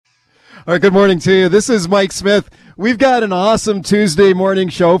All right, good morning to you. This is Mike Smith. We've got an awesome Tuesday morning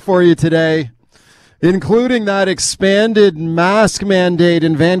show for you today, including that expanded mask mandate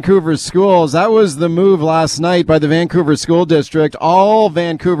in Vancouver schools. That was the move last night by the Vancouver School District. All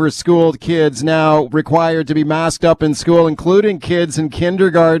Vancouver school kids now required to be masked up in school, including kids in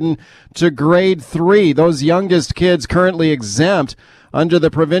kindergarten to grade 3. Those youngest kids currently exempt under the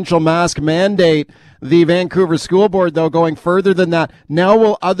provincial mask mandate. The Vancouver School Board, though, going further than that. Now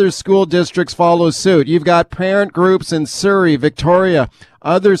will other school districts follow suit? You've got parent groups in Surrey, Victoria,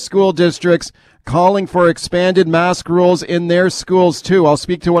 other school districts calling for expanded mask rules in their schools, too. I'll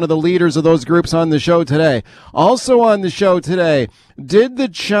speak to one of the leaders of those groups on the show today. Also on the show today, did the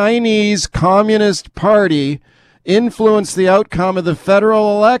Chinese Communist Party influence the outcome of the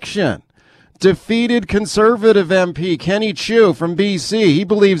federal election? Defeated Conservative MP Kenny Chiu from BC. He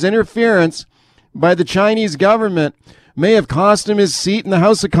believes interference by the Chinese government may have cost him his seat in the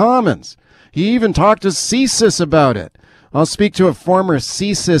House of Commons. He even talked to CSIS about it. I'll speak to a former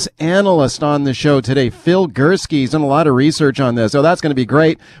CSIS analyst on the show today, Phil Gursky. He's done a lot of research on this, so that's going to be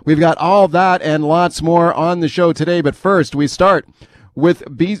great. We've got all that and lots more on the show today, but first we start with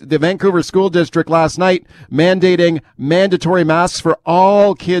the Vancouver School District last night mandating mandatory masks for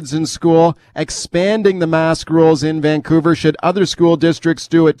all kids in school, expanding the mask rules in Vancouver. Should other school districts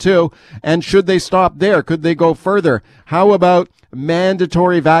do it too? And should they stop there? Could they go further? How about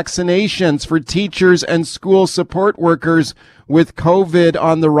mandatory vaccinations for teachers and school support workers with COVID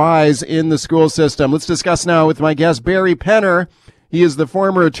on the rise in the school system? Let's discuss now with my guest, Barry Penner. He is the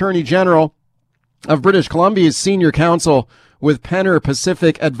former Attorney General of British Columbia's senior counsel with Penner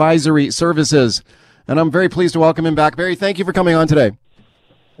Pacific Advisory Services. And I'm very pleased to welcome him back. Barry, thank you for coming on today.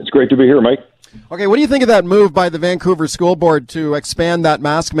 It's great to be here, Mike. Okay, what do you think of that move by the Vancouver School Board to expand that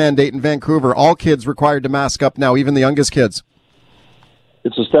mask mandate in Vancouver? All kids required to mask up now, even the youngest kids.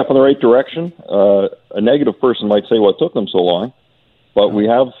 It's a step in the right direction. A negative person might say what took them so long, but we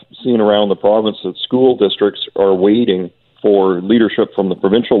have seen around the province that school districts are waiting for leadership from the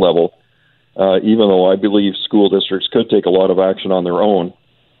provincial level. Even though I believe school districts could take a lot of action on their own,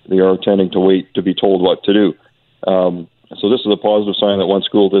 they are tending to wait to be told what to do. So this is a positive sign that one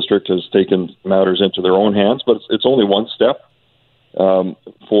school district has taken matters into their own hands, but it's only one step.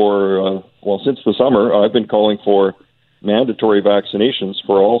 Since the summer, I've been calling for mandatory vaccinations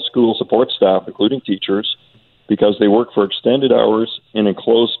for all school support staff, including teachers, because they work for extended hours in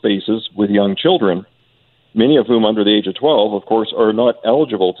enclosed spaces with young children, many of whom under the age of 12, of course, are not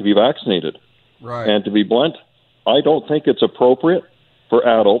eligible to be vaccinated. Right. And to be blunt, I don't think it's appropriate for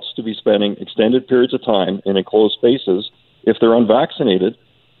adults to be spending extended periods of time in enclosed spaces if they're unvaccinated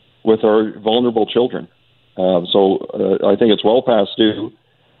with our vulnerable children. I think it's well past due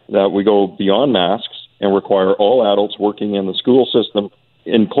that we go beyond masks and require all adults working in the school system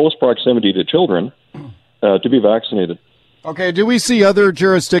in close proximity to children to be vaccinated. Okay, do we see other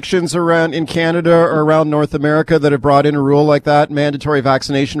jurisdictions around in Canada or around North America that have brought in a rule like that, mandatory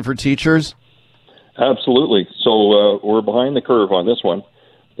vaccination for teachers? Absolutely. So we're behind the curve on this one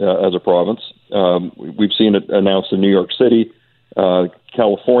as a province. We've seen it announced in New York City,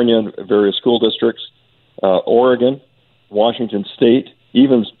 California, various school districts, Oregon, Washington State,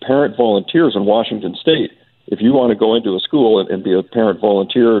 even parent volunteers in Washington State. If you want to go into a school and be a parent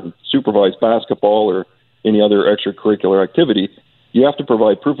volunteer and supervise basketball or any other extracurricular activity, you have to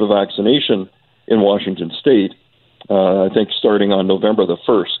provide proof of vaccination in Washington State. I think starting on November the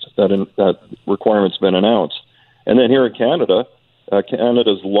 1st, that requirement's been announced. And then here in Canada,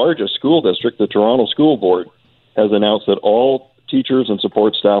 Canada's largest school district, the Toronto School Board, has announced that all teachers and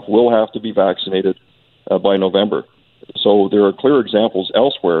support staff will have to be vaccinated by November. So there are clear examples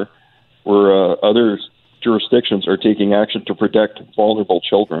elsewhere where other jurisdictions are taking action to protect vulnerable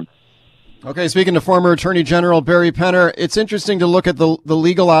children. Okay, speaking to former Attorney General Barry Penner, it's interesting to look at the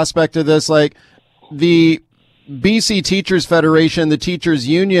legal aspect of this. Like the BC Teachers Federation, the teachers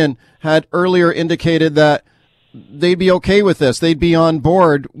union, had earlier indicated that they'd be okay with this. They'd be on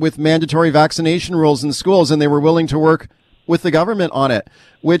board with mandatory vaccination rules in schools, and they were willing to work with the government on it,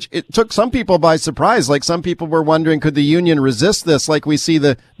 which it took some people by surprise. Like some people were wondering, could the union resist this? Like we see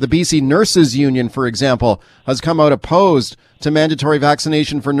the BC Nurses Union, for example, has come out opposed to mandatory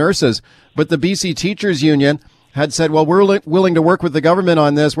vaccination for nurses. But the BC Teachers Union had said, well, we're willing to work with the government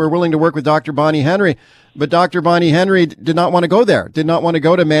on this. We're willing to work with Dr. Bonnie Henry. But Dr. Bonnie Henry did not want to go there, did not want to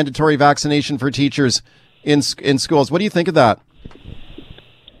go to mandatory vaccination for teachers in schools. What do you think of that?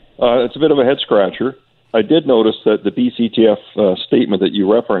 It's a bit of a head scratcher. I did notice that the BCTF statement that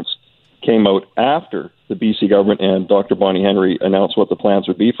you referenced came out after the BC government and Dr. Bonnie Henry announced what the plans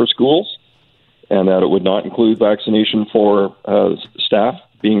would be for schools. and that it would not include vaccination for staff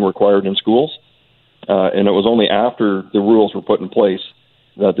being required in schools. And it was only after the rules were put in place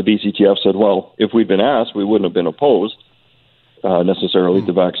that the BCTF said, well, if we'd been asked, we wouldn't have been opposed necessarily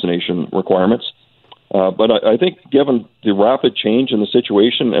to vaccination requirements. But I think given the rapid change in the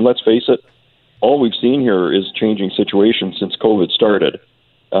situation, and let's face it, all we've seen here is changing situation since COVID started.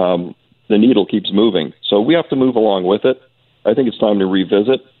 The needle keeps moving. So we have to move along with it. I think it's time to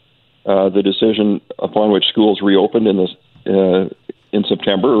revisit the decision upon which schools reopened in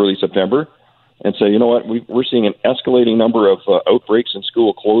September, early September, and say, you know what, we're seeing an escalating number of outbreaks and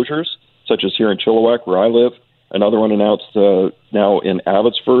school closures, such as here in Chilliwack, where I live. Another one announced now in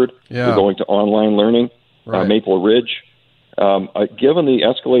Abbotsford. Yeah. We're going to online learning. Right. Maple Ridge. Given the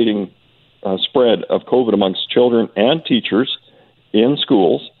escalating spread of COVID amongst children and teachers in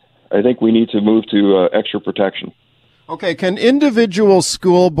schools, I think we need to move to extra protection. Okay, can individual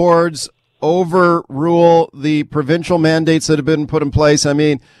school boards overrule the provincial mandates that have been put in place? I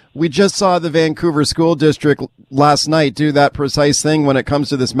mean, we just saw the Vancouver School District last night do that precise thing when it comes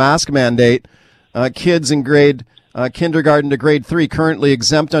to this mask mandate. Kids in grade kindergarten to grade 3 currently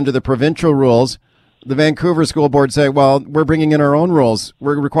exempt under the provincial rules. The Vancouver School Board say, well, we're bringing in our own rules.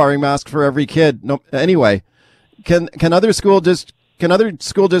 We're requiring masks for every kid. No, anyway, can other school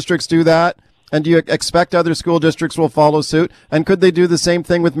districts do that? And do you expect other school districts will follow suit? And could they do the same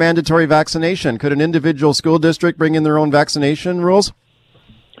thing with mandatory vaccination? Could an individual school district bring in their own vaccination rules?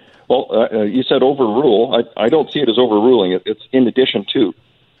 Well, you said overrule. I don't see it as overruling. It's in addition to.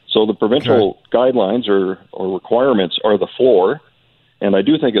 So the provincial guidelines or requirements are the floor. And I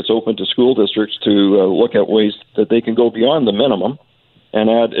do think it's open to school districts to look at ways that they can go beyond the minimum and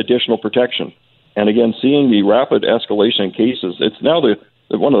add additional protection. And again, seeing the rapid escalation in cases, it's now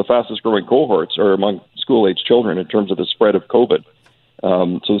one of the fastest growing cohorts are among school-age children in terms of the spread of COVID.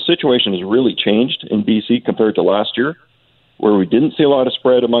 So the situation has really changed in BC compared to last year, where we didn't see a lot of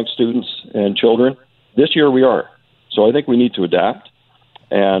spread among students and children. This year we are. So I think we need to adapt.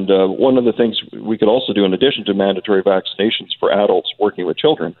 And one of the things we could also do in addition to mandatory vaccinations for adults working with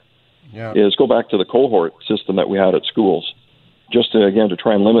children is go back to the cohort system that we had at schools, just to, again, to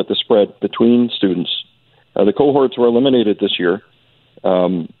try and limit the spread between students. The cohorts were eliminated this year,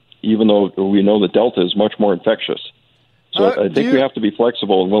 even though we know that Delta is much more infectious. So I think we have to be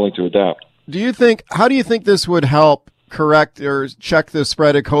flexible and willing to adapt. How do you think this would help correct or check the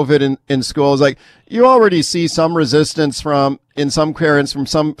spread of COVID in schools? Like, you already see some resistance from some parents, from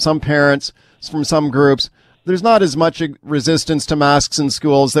some groups. There's not as much resistance to masks in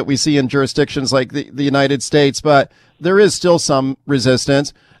schools that we see in jurisdictions like the United States, but there is still some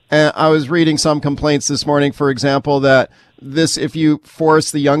resistance. And I was reading some complaints this morning, for example, that if you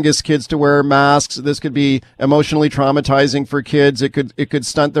force the youngest kids to wear masks, this could be emotionally traumatizing for kids. It could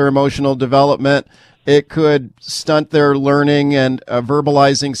stunt their emotional development. It could stunt their learning and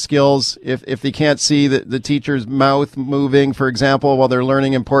verbalizing skills if they can't see the teacher's mouth moving, for example, while they're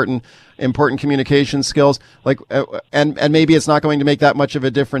learning important communication skills. And maybe it's not going to make that much of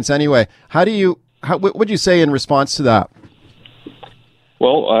a difference anyway. What would you say in response to that?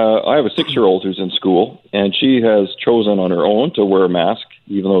 Well, I have a 6-year-old who's in school, and she has chosen on her own to wear a mask,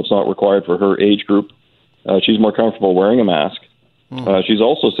 even though it's not required for her age group. She's more comfortable wearing a mask. She's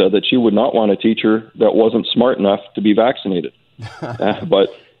also said that she would not want a teacher that wasn't smart enough to be vaccinated. But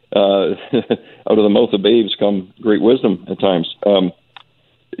out of the mouth of babes come great wisdom at times. But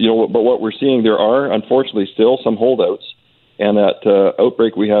what we're seeing, there are unfortunately still some holdouts. And that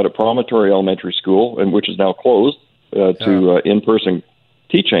outbreak we had at Promontory Elementary School, and which is now closed to in-person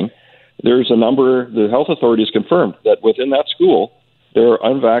teaching, there's a number, the health authorities confirmed that within that school, there are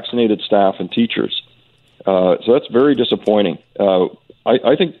unvaccinated staff and teachers. So that's very disappointing.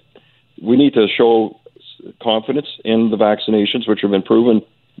 I think we need to show confidence in the vaccinations, which have been proven.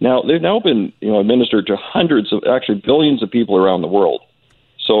 Now, they've now been administered to hundreds of, actually billions of people around the world.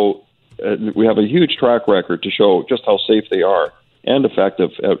 So we have a huge track record to show just how safe they are and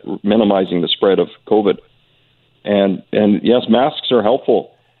effective at minimizing the spread of COVID. And yes, masks are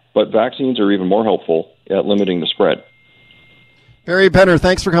helpful, but vaccines are even more helpful at limiting the spread. Barry Penner,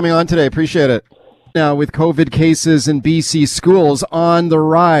 thanks for coming on today. Appreciate it. Now, with COVID cases in BC schools on the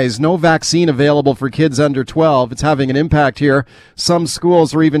rise, no vaccine available for kids under 12. It's having an impact here. Some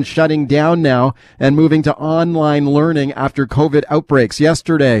schools are even shutting down now and moving to online learning after COVID outbreaks.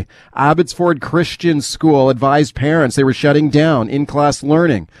 Yesterday, Abbotsford Christian School advised parents they were shutting down in-class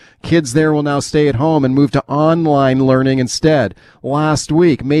learning. Kids there will now stay at home and move to online learning instead. Last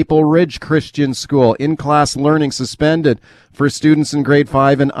week, Maple Ridge Christian School, in-class learning suspended for students in grade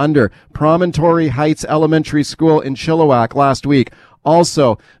 5 and under. Promontory Heights Elementary School in Chilliwack last week,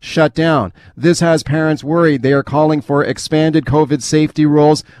 also shut down. This has parents worried. They are calling for expanded COVID safety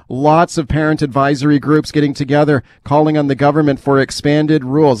rules. Lots of parent advisory groups getting together, calling on the government for expanded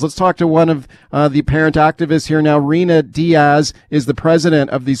rules. Let's talk to one of the parent activists here now. Rena Diaz is the president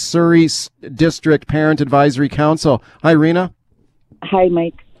of the Surrey District Parent Advisory Council. Hi, Rena. Hi,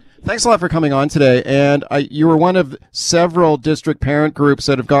 Mike. Thanks a lot for coming on today. And you were one of several district parent groups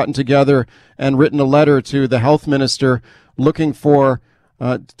that have gotten together and written a letter to the health minister looking for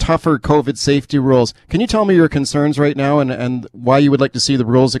tougher COVID safety rules. Can you tell me your concerns right now and why you would like to see the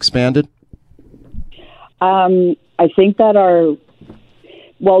rules expanded? I think that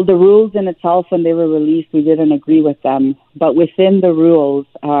the rules in itself, when they were released, we didn't agree with them. But within the rules,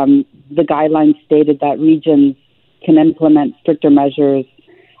 the guidelines stated that regions can implement stricter measures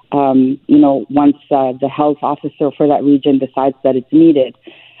once the health officer for that region decides that it's needed.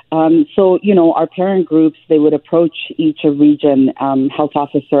 Our parent groups, they would approach each region health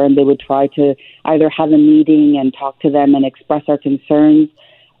officer and they would try to either have a meeting and talk to them and express our concerns.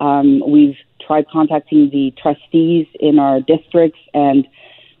 We've tried contacting the trustees in our districts, and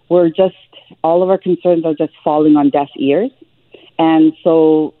all of our concerns are just falling on deaf ears. And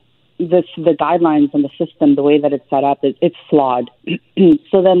so the guidelines and the system, the way that it's set up, it's flawed.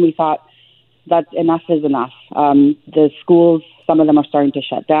 So then we thought that enough is enough. The schools, some of them are starting to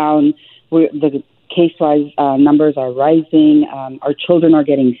shut down. The case-wise numbers are rising. Our children are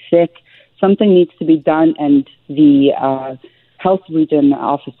getting sick. Something needs to be done, and the health region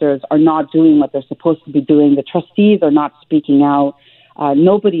officers are not doing what they're supposed to be doing. The trustees are not speaking out.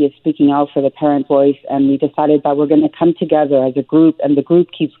 Nobody is speaking out for the parent voice, and we decided that we're going to come together as a group, and the group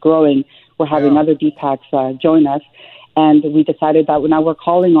keeps growing. We're having other DPACs join us, and we decided that now we're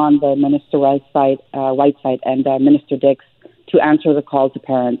calling on the Minister Whiteside and Minister Dix to answer the call to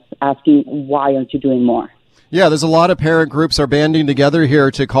parents, asking why aren't you doing more? Yeah, there's a lot of parent groups are banding together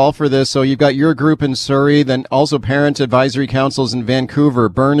here to call for this. So you've got your group in Surrey, then also parent advisory councils in Vancouver,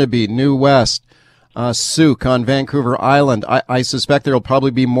 Burnaby, New West, Souk on Vancouver Island. I suspect there will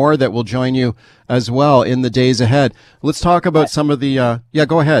probably be more that will join you as well in the days ahead. Let's talk about some of the,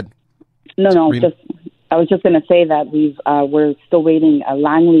 go ahead. I was just going to say that we're still waiting.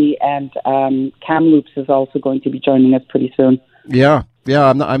 Langley and Kamloops is also going to be joining us pretty soon. Yeah.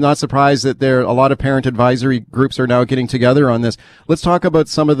 I'm not surprised that a lot of parent advisory groups are now getting together on this. Let's talk about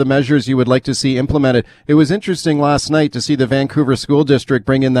some of the measures you would like to see implemented. It was interesting last night to see the Vancouver School District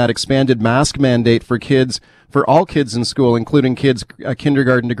bring in that expanded mask mandate for all kids in school, including kids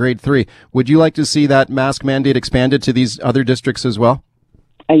kindergarten to grade 3. Would you like to see that mask mandate expanded to these other districts as well?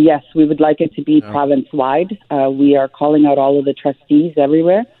 Yes, we would like it to be province-wide. We are calling out all of the trustees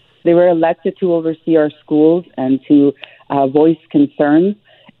everywhere. They were elected to oversee our schools and to voice concerns.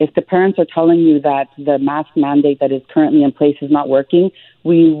 If the parents are telling you that the mask mandate that is currently in place is not working,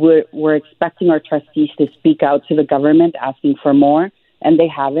 we're expecting our trustees to speak out to the government asking for more, and they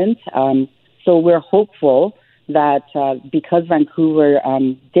haven't. So we're hopeful that because Vancouver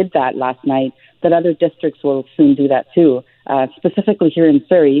did that last night, that other districts will soon do that too. Specifically here in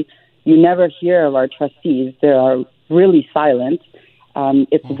Surrey, you never hear of our trustees. They are really silent.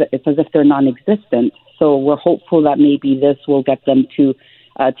 It's as if they're non-existent. So we're hopeful that maybe this will get them to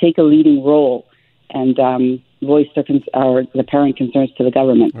take a leading role and voice the parent concerns to the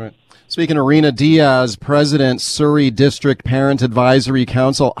government. Right. Speaking of Rena Diaz, President, Surrey District Parent Advisory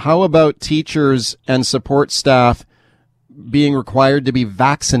Council, how about teachers and support staff being required to be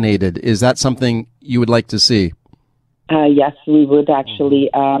vaccinated? Is that something you would like to see? Yes, we would actually.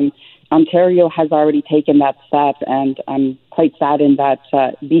 Ontario has already taken that step, and I'm quite saddened that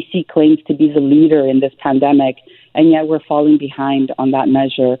BC claims to be the leader in this pandemic, and yet we're falling behind on that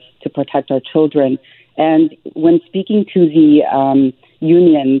measure to protect our children. And when speaking to the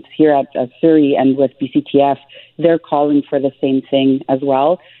unions here at Surrey and with BCTF, they're calling for the same thing as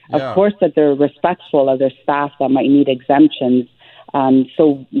well. Yeah. Of course, that they're respectful of their staff that might need exemptions.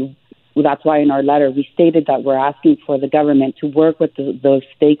 So that's why in our letter we stated that we're asking for the government to work with those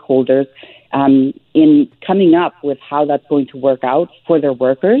stakeholders in coming up with how that's going to work out for their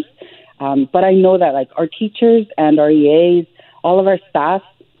workers. But I know that our teachers and our EAs, all of our staff,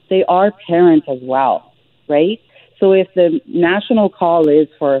 they are parents as well, right? So if the national call is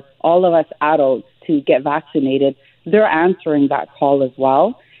for all of us adults to get vaccinated, they're answering that call as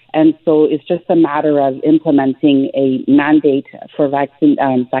well. And so it's just a matter of implementing a mandate for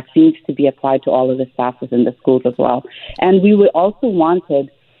vaccines to be applied to all of the staff within the schools as well. And we would also wanted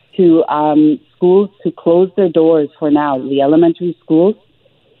to schools to close their doors for now, the elementary schools,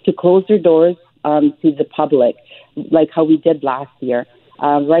 to close their doors to the public, like how we did last year.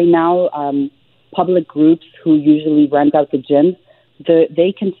 Right now, public groups who usually rent out the gyms,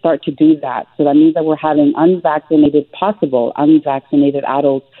 they can start to do that. So that means that we're having unvaccinated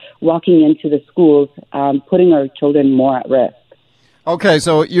adults walking into the schools, putting our children more at risk. Okay,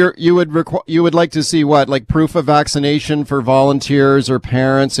 so you would like to see what, like proof of vaccination for volunteers or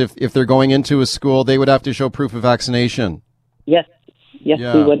parents if they're going into a school, they would have to show proof of vaccination. Yes,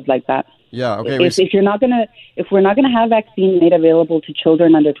 yeah. We would like that. Yeah, okay. If we're not gonna have vaccine made available to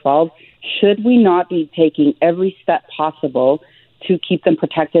children under 12, should we not be taking every step possible to keep them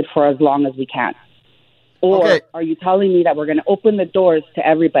protected for as long as we can? Or are you telling me that we're going to open the doors to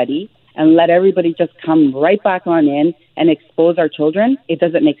everybody and let everybody just come right back on in and expose our children? It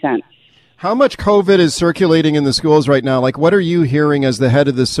doesn't make sense. How much COVID is circulating in the schools right now? Like, what are you hearing as the head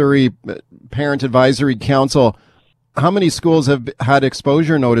of the Surrey Parent Advisory Council? How many schools have had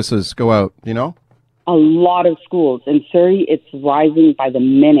exposure notices go out, you know? A lot of schools. In Surrey, it's rising by the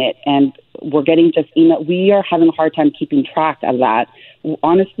minute, and we're getting just email. We are having a hard time keeping track of that.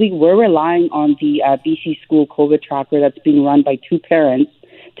 Honestly, we're relying on the BC School COVID tracker that's being run by two parents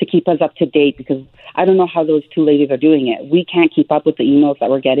to keep us up to date, because I don't know how those two ladies are doing it. We can't keep up with the emails that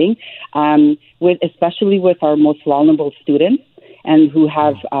we're getting, especially with our most vulnerable students and who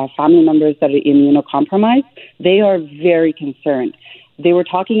have family members that are immunocompromised. They are very concerned. They were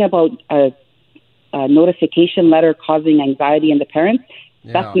talking about a notification letter causing anxiety in the parents.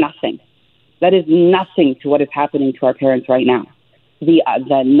 Yeah. That's nothing. That is nothing to what is happening to our parents right now. The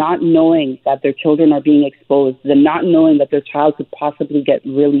not knowing that their children are being exposed, the not knowing that their child could possibly get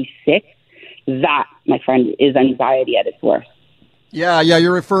really sick, that, my friend, is anxiety at its worst. Yeah,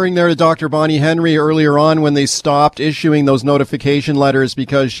 you're referring there to Dr. Bonnie Henry earlier on when they stopped issuing those notification letters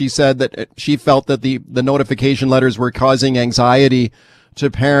because she said that she felt that the notification letters were causing anxiety to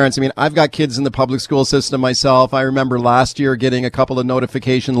parents. I mean, I've got kids in the public school system myself. I remember last year getting a couple of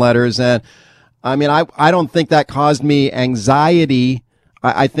notification letters, and I mean, I don't think that caused me anxiety.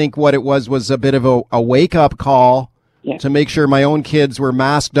 I think what it was a bit of a wake-up call to make sure my own kids were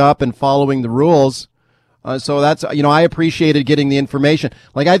masked up and following the rules. So that's, I appreciated getting the information.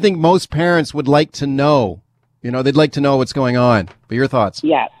 Like, I think most parents would like to know, they'd like to know what's going on. But your thoughts?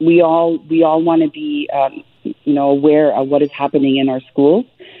 Yeah, we all want to be, aware of what is happening in our schools.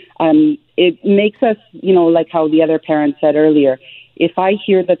 It makes us, like how the other parent said earlier, if I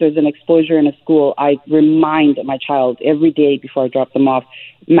hear that there's an exposure in a school, I remind my child every day before I drop them off,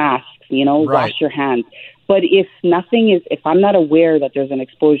 masks, wash your hands. But if I'm not aware that there's an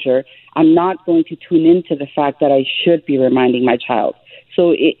exposure, I'm not going to tune into the fact that I should be reminding my child.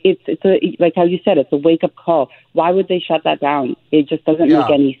 So it's like how you said, it's a wake-up call. Why would they shut that down? It just doesn't make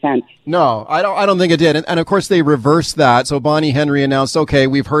any sense. No, I don't think it did. And of course they reversed that. So Bonnie Henry announced, okay,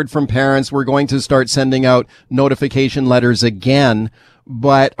 we've heard from parents. We're going to start sending out notification letters again.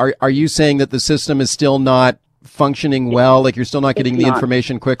 But are you saying that the system is still not functioning well? Like you're still not getting the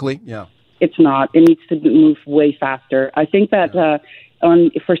information quickly? Yeah. It's not. It needs to move way faster. I think that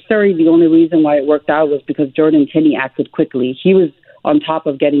for Surrey, the only reason why it worked out was because Jordan Tinney acted quickly. He was on top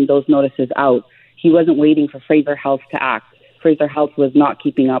of getting those notices out. He wasn't waiting for Fraser Health to act. Fraser Health was not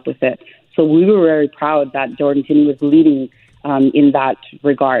keeping up with it. So we were very proud that Jordan Tinney was leading in that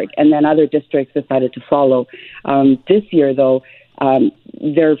regard. And then other districts decided to follow. This year, though,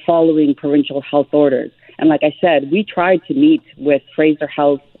 they're following provincial health orders. And like I said, we tried to meet with Fraser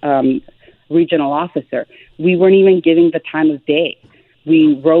Health regional officer. We weren't even giving the time of day.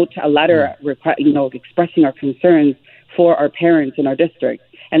 We wrote a letter, expressing our concerns for our parents in our district,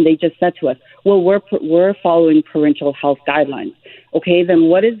 and they just said to us, "Well, we're following provincial health guidelines." Okay, then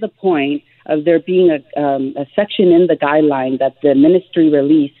what is the point of there being a section in the guideline that the ministry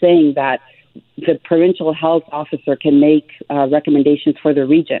released saying that the provincial health officer can make recommendations for the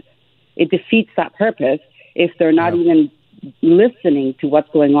region? It defeats that purpose if they're not even listening to what's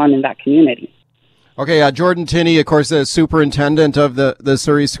going on in that community. Okay, Jordan Tinney, of course, the superintendent of the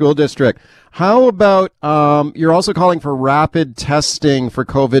Surrey School District. How about you're also calling for rapid testing for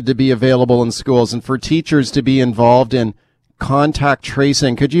COVID to be available in schools and for teachers to be involved in contact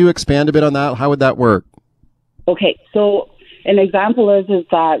tracing. Could you expand a bit on that? How would that work? Okay, so an example is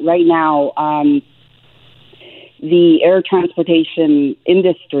that right now the air transportation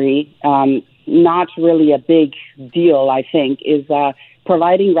industry, not really a big deal, I think, is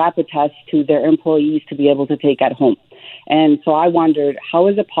providing rapid tests to their employees to be able to take at home. And so I wondered, how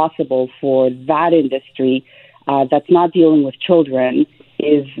is it possible for that industry that's not dealing with children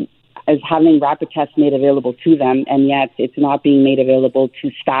is having rapid tests made available to them, and yet it's not being made available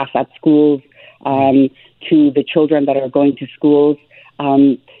to staff at schools, to the children that are going to schools.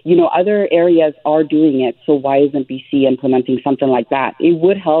 Other areas are doing it, so why isn't BC implementing something like that? It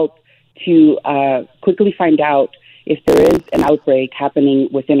would help to quickly find out if there is an outbreak happening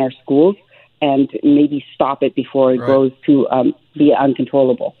within our schools, and maybe stop it before it goes to be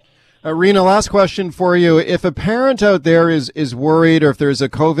uncontrollable. Rena, last question for you. If a parent out there is worried, or if there's a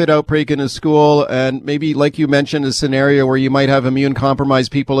COVID outbreak in a school, and maybe, like you mentioned, a scenario where you might have immune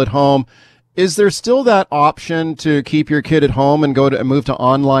compromised people at home, is there still that option to keep your kid at home and move to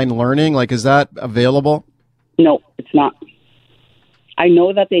online learning? Like, is that available? No, it's not. I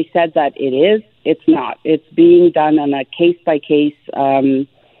know that they said that it is. It's not. It's being done on a case-by-case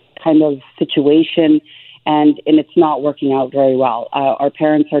kind of situation, and it's not working out very well. Our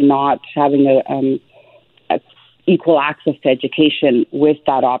parents are not having a equal access to education with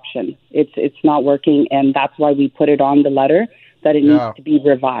that option. It's not working, and that's why we put it on the letter that it needs to be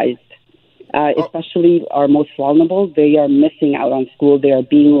revised. Especially our most vulnerable, they are missing out on school. They are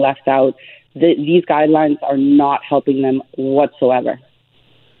being left out. These guidelines are not helping them whatsoever.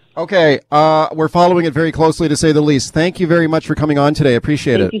 Okay, we're following it very closely, to say the least. Thank you very much for coming on today.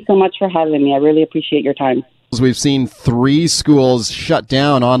 Appreciate it. Thank you so much for having me. I really appreciate your time. We've seen 3 schools shut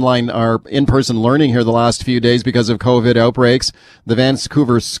down online or in-person learning here the last few days because of COVID outbreaks. The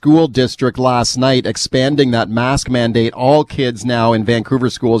Vancouver School District last night expanding that mask mandate. All kids now in Vancouver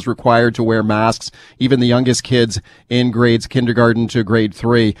schools required to wear masks, even the youngest kids in grades kindergarten to grade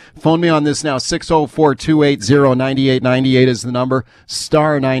 3. Phone me on this now. 604-280-9898 is the number.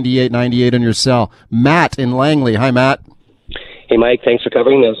 Star 9898 on your cell. Matt in Langley. Hi, Matt. Hey, Mike. Thanks for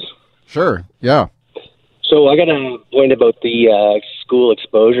covering this. Sure. Yeah. So I got a point about the school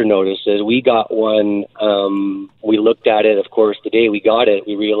exposure notices. We got one. We looked at it, of course, the day we got it.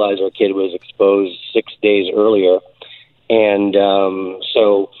 We realized our kid was exposed 6 days earlier. And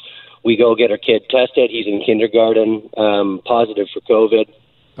so we go get our kid tested. He's in kindergarten, positive for COVID.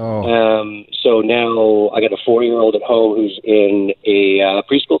 So now I got a 4-year-old at home who's in a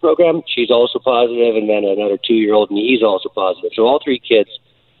preschool program. She's also positive, and then another 2-year-old, and he's also positive. So all 3 kids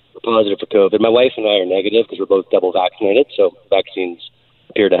positive for COVID. My wife and I are negative because we're both double vaccinated, so vaccines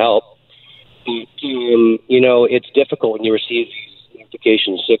appear to help. It's difficult when you receive these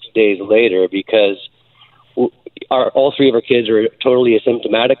notifications 6 days later because all 3 of our kids are totally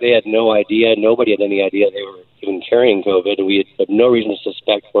asymptomatic. They had no idea. Nobody had any idea they were even carrying COVID, and we had no reason to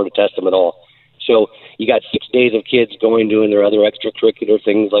suspect or to test them at all. So you got 6 days of kids doing their other extracurricular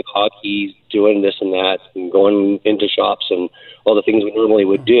things like hockey, doing this and that, and going into shops and all the things we normally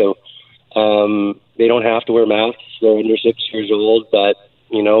would do. They don't have to wear masks. They're under 6 years old, but,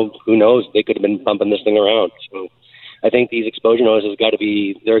 who knows? They could have been bumping this thing around. So I think these exposure notices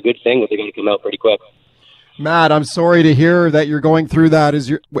they're a good thing, but they got to come out pretty quick. Matt, I'm sorry to hear that you're going through that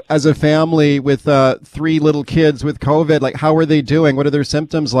as a family with 3 little kids with COVID. Like, how are they doing? What are their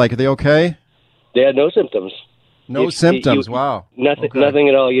symptoms like? Are they okay? They had no symptoms. No symptoms. Wow. Nothing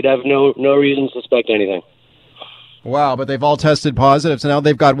at all. You'd have no reason to suspect anything. Wow, but they've all tested positive. So now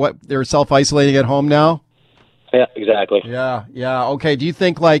they've got they're self-isolating at home now? Yeah, exactly. Yeah. Okay. Do you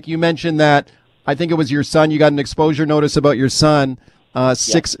think, like you mentioned that, I think it was your son, you got an exposure notice about your son,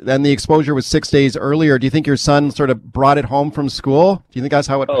 and the exposure was 6 days earlier. Do you think your son sort of brought it home from school? Do you think that's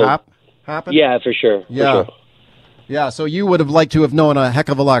how it happened? Yeah, for sure. Yeah. For sure. Yeah, so you would have liked to have known a heck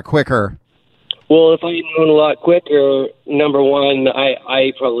of a lot quicker. Well, if I had known a lot quicker, number one,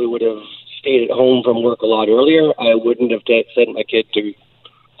 I probably would have stayed at home from work a lot earlier. I wouldn't have sent my kid to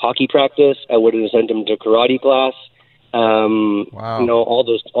hockey practice. I wouldn't have sent him to karate class. Wow.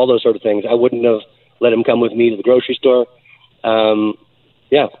 All those sort of things. I wouldn't have let him come with me to the grocery store.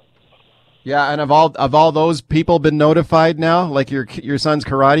 Yeah. Yeah, and have all those people been notified now? Like your son's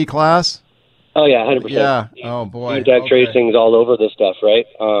karate class? Oh yeah, 100%. Yeah. Oh boy. Contact tracing's all over this stuff, right?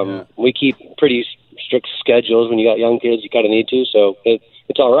 We keep pretty strict schedules when you got young kids. You kind of need to, so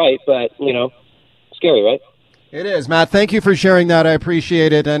it's all right, but scary, right? It is, Matt. Thank you for sharing that. I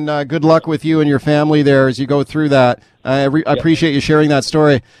appreciate it, and good luck with you and your family there as you go through that. I appreciate you sharing that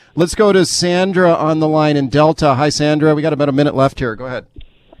story. Let's go to Sandra on the line in Delta. Hi, Sandra. We got about a minute left here. Go ahead.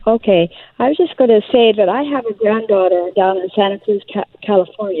 Okay. I was just going to say that I have a granddaughter down in Santa Cruz,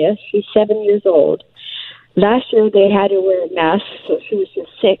 California. She's 7 years old. Last year they had to wear masks, so she was just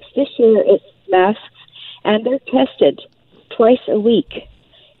 6. This year it's masks, and they're tested twice a week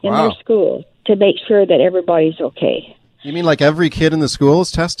in their school to make sure that everybody's okay. You mean like every kid in the school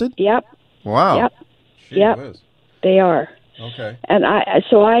is tested? Yep. Wow. Yep. Gee yep. Whiz. They are. Okay. And I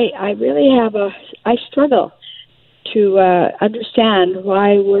really I struggle to understand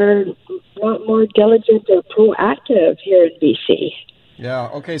why we're not more diligent or proactive here in BC. Yeah.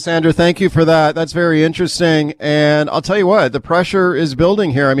 Okay, Sandra, thank you for that. That's very interesting. And I'll tell you what, the pressure is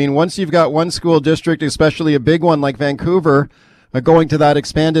building here. I mean, once you've got one school district, especially a big one like Vancouver, going to that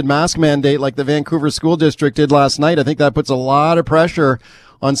expanded mask mandate like the Vancouver School District did last night. I think that puts a lot of pressure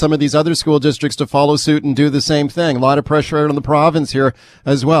on some of these other school districts to follow suit and do the same thing. A lot of pressure out on the province here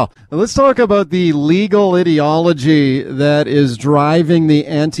as well. Now, let's talk about the legal ideology that is driving the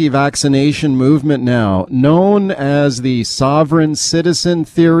anti-vaccination movement now, known as the sovereign citizen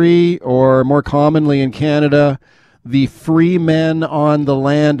theory, or more commonly in Canada, the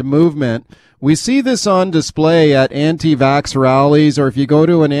Freemen-on-the-land movement. We see this on display at anti-vax rallies, or if you go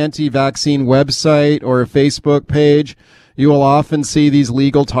to an anti-vaccine website or a Facebook page, you will often see these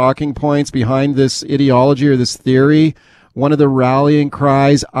legal talking points behind this ideology or this theory. One of the rallying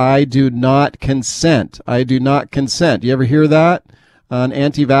cries, "I do not consent." I do not consent. You ever hear that on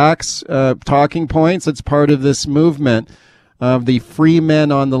anti-vax talking points? It's part of this movement of the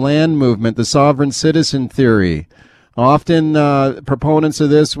Freemen-on-the-land movement, the sovereign citizen theory. Often proponents of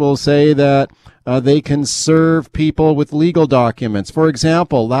this will say that they can serve people with legal documents. For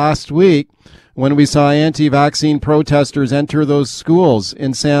example, last week, when we saw anti-vaccine protesters enter those schools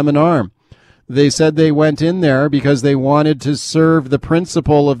in Salmon Arm, they said they went in there because they wanted to serve the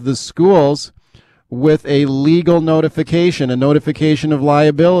principal of the schools with a legal notification, a notification of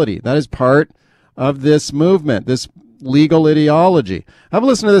liability. That is part of this movement, this legal ideology. Have a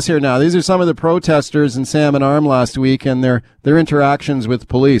listen to this here now. These are some of the protesters in Salmon Arm last week and their interactions with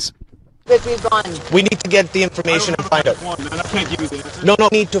police. We need to get the information and find out. No,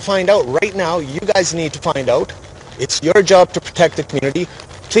 need to find out right now. You guys need to find out. It's your job to protect the community.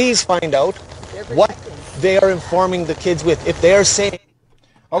 Please find out what they are informing the kids with. If they are saying...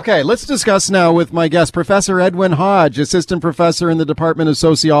 Okay, let's discuss now with my guest, Professor Edwin Hodge, assistant professor in the Department of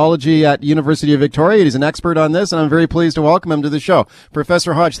Sociology at University of Victoria. He's an expert on this, and I'm very pleased to welcome him to the show.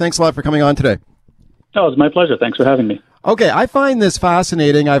 Professor Hodge, thanks a lot for coming on today. Oh, it's my pleasure. Thanks for having me. Okay, I find this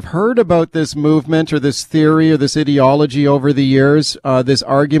fascinating. I've heard about this movement or this theory or this ideology over the years, this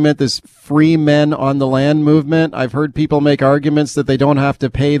argument, this free men on the land movement. I've heard people make arguments that they don't have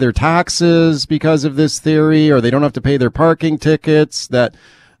to pay their taxes because of this theory, or they don't have to pay their parking tickets, that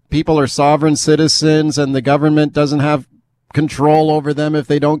people are sovereign citizens and the government doesn't have control over them if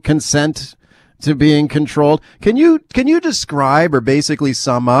they don't consent to being controlled. Can you describe or basically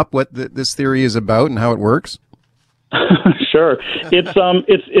sum up what this theory is about and how it works? Sure.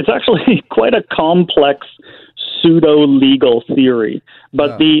 It's actually quite a complex pseudo-legal theory,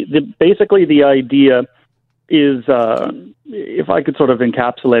 but basically the idea is, if I could sort of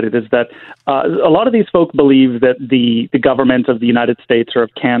encapsulate it, is that a lot of these folk believe that the government of the United States or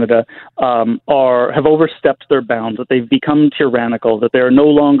of Canada have overstepped their bounds, that they've become tyrannical, that they're no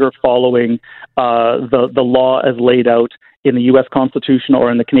longer following the law as laid out in the U.S. Constitution or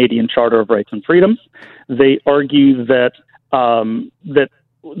in the Canadian Charter of Rights and Freedoms. They argue that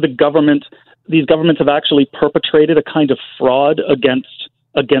these governments have actually perpetrated a kind of fraud against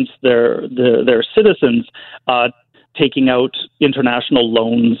their citizens, taking out international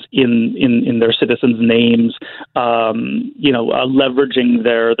loans in their citizens' names, leveraging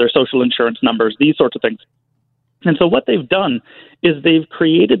their social insurance numbers, these sorts of things. And so what they've done is they've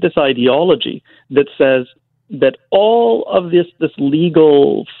created this ideology that says that all of this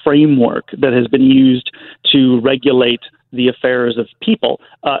legal framework that has been used to regulate the affairs of people,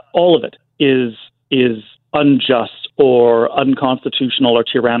 all of it is unjust or unconstitutional or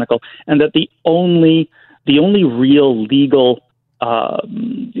tyrannical, and that the only real legal,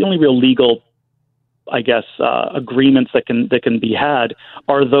 agreements that can be had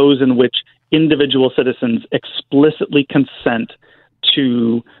are those in which individual citizens explicitly consent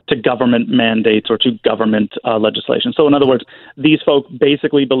to government mandates or to government legislation. So in other words, these folk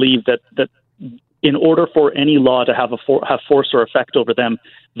basically believe that in order for any law to have force or effect over them,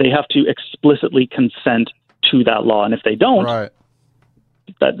 they have to explicitly consent to that law. And if they don't,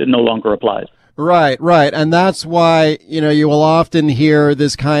 that no longer applies. Right. And that's why, you will often hear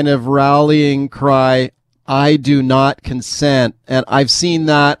this kind of rallying cry, "I do not consent." And I've seen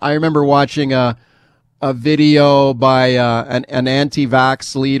that. I remember watching a video by an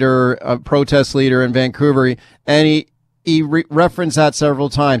anti-vax leader, a protest leader in Vancouver, and he referenced that several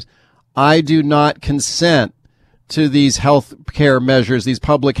times. "I do not consent to these health care measures, these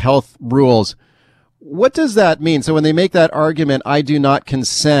public health rules." What does that mean? So when they make that argument, "I do not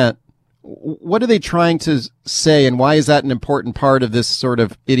consent," what are they trying to say, and why is that an important part of this sort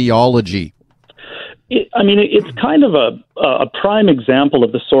of ideology? It's kind of a prime example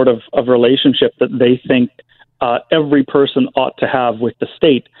of the sort of relationship that they think every person ought to have with the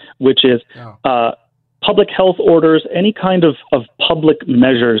state, which is public health orders, any kind of public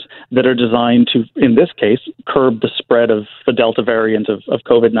measures that are designed to, in this case, curb the spread of the Delta variant of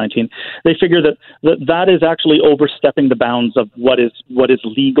COVID-19. They figure that is actually overstepping the bounds of what is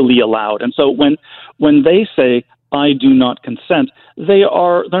legally allowed. And so when they say, I do not consent,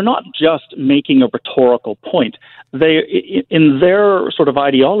 they're not just making a rhetorical point. In their sort of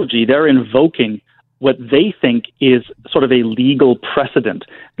ideology, they're invoking what they think is sort of a legal precedent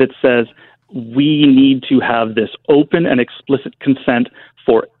that says we need to have this open and explicit consent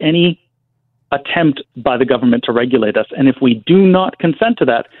for any attempt by the government to regulate us. And if we do not consent to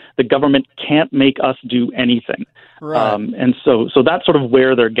that, the government can't make us do anything. Right. And so that's sort of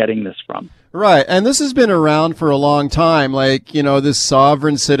where they're getting this from. Right. And this has been around for a long time. Like, this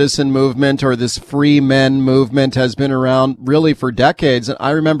sovereign citizen movement or this free men movement has been around really for decades. And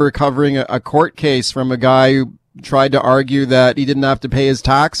I remember covering a court case from a guy who tried to argue that he didn't have to pay his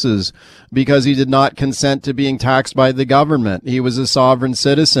taxes because he did not consent to being taxed by the government. He was a sovereign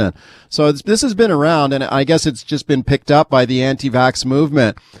citizen. So this has been around, and I guess it's just been picked up by the anti-vax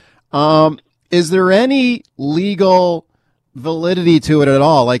movement. Is there any legal validity to it at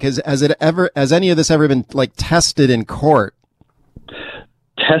all? Like, has any of this ever been tested in court?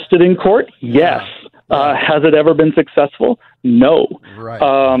 Tested in court? Yes. Has it ever been successful? No. Right.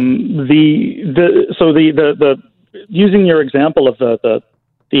 Using your example of the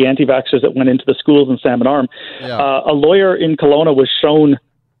anti-vaxxers that went into the schools in Salmon Arm, a lawyer in Kelowna was shown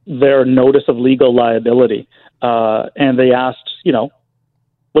their notice of legal liability, and they asked,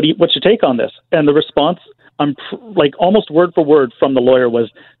 what's your take on this? And the response, almost word for word from the lawyer,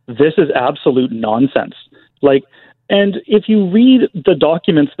 was, "This is absolute nonsense." And if you read the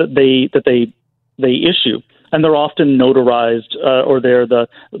documents that they issue, and they're often notarized, or they're the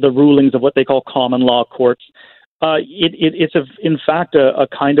rulings of what they call common law courts. It's in fact a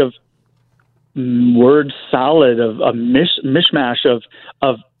kind of word salad of a mishmash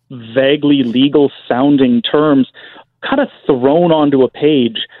of vaguely legal sounding terms, kind of thrown onto a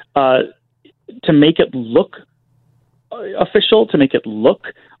page to make it look official, to make it look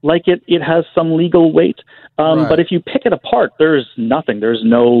like it has some legal weight. Right. But if you pick it apart, there's nothing. There's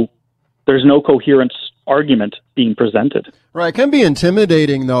no coherent argument being presented. Right. It can be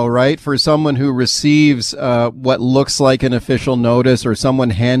intimidating, though, right, for someone who receives what looks like an official notice, or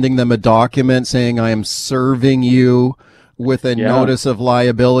someone handing them a document saying, I am serving you with a notice of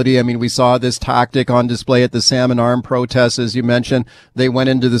liability. I mean, we saw this tactic on display at the Salmon Arm protests, as you mentioned. They went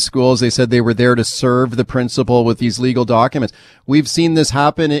into the schools. They said they were there to serve the principal with these legal documents. We've seen this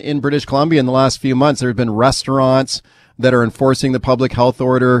happen in British Columbia in the last few months. There have been restaurants that are enforcing the public health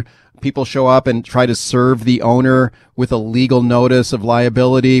order. People show up and try to serve the owner with a legal notice of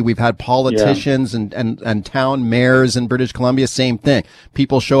liability. We've had politicians and town mayors in British Columbia, same thing.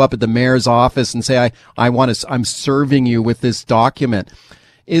 People show up at the mayor's office and say, I'm serving you with this document.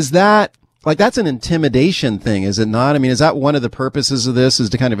 Is that, that's an intimidation thing, is it not? I mean, is that one of the purposes of this, is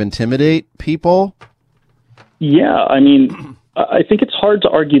to kind of intimidate people? Yeah, I mean, I think it's hard to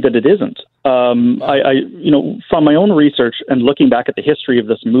argue that it isn't. From my own research and looking back at the history of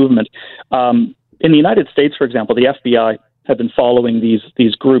this movement, in the United States, for example, the FBI had been following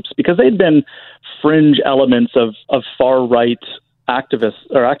these groups because they'd been fringe elements of far right activism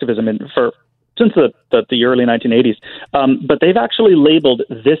since the early 1980s. But they've actually labeled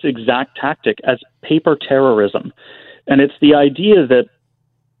this exact tactic as paper terrorism, and it's the idea that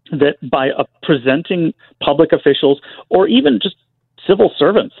by presenting public officials or even just civil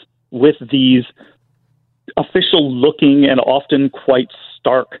servants with these official-looking and often quite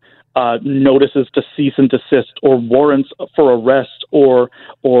stark notices to cease and desist, or warrants for arrest, or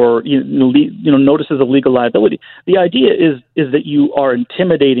notices of legal liability. The idea is that you are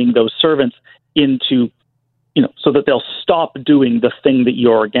intimidating those servants into, so that they'll stop doing the thing that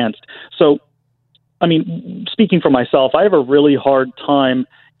you're against. So, I mean, speaking for myself, I have a really hard time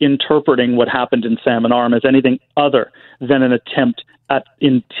interpreting what happened in Salmon Arm as anything other than an attempt at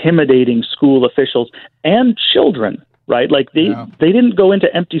intimidating school officials and children, right? They didn't go into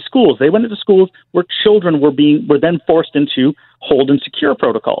empty schools. They went into schools where children were then forced into hold and secure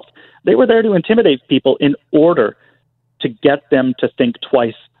protocols. They were there to intimidate people in order to get them to think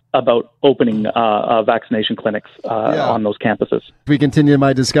twice about opening vaccination clinics on those campuses. We continue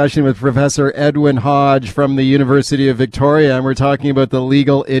my discussion with Professor Edwin Hodge from the University of Victoria, and we're talking about the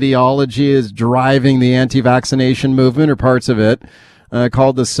legal ideology is driving the anti-vaccination movement, or parts of it,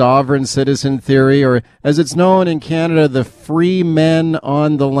 called the sovereign citizen theory, or as it's known in Canada, the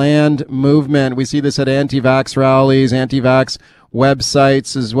Freemen-on-the-land movement. We see this at anti-vax rallies, anti-vax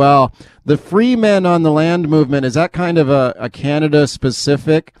websites as well. The Freemen-on-the-land movement, is that kind of a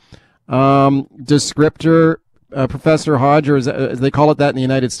Canada-specific descriptor, Professor Hodge, or they call it that in the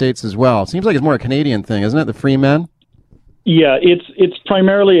United States as well? Seems like it's more a Canadian thing, isn't it? The Freemen? Yeah, it's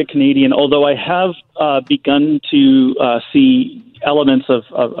primarily a Canadian, although I have begun to see elements of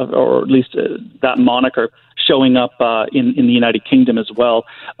or at least that moniker showing up in the United Kingdom as well.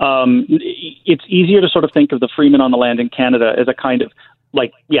 It's easier to sort of think of the Freemen-on-the-land in Canada as a kind of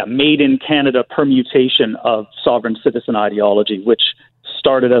made in Canada permutation of sovereign citizen ideology, which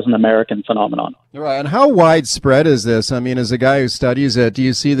started as an American phenomenon. Right. And how widespread is this? I mean, as a guy who studies it, do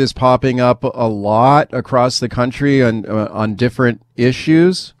you see this popping up a lot across the country on different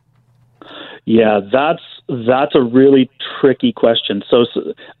issues? Yeah, that's a really tricky question. So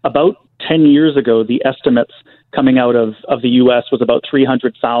about 10 years ago, the estimates coming out of the U.S. was about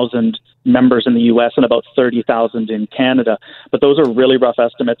 300,000 members in the U.S. and about 30,000 in Canada. But those are really rough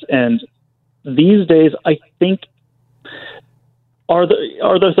estimates. And these days, I think, are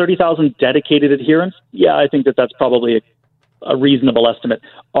there 30,000 dedicated adherents? Yeah, I think that's probably a reasonable estimate.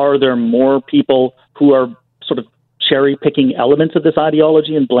 Are there more people who are sort of cherry-picking elements of this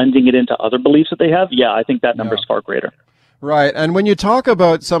ideology and blending it into other beliefs that they have? Yeah, I think that number is far greater. Right. And when you talk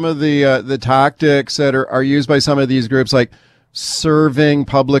about some of the tactics that are used by some of these groups, like serving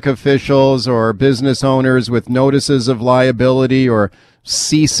public officials or business owners with notices of liability or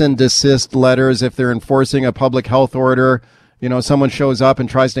cease and desist letters if they're enforcing a public health order, someone shows up and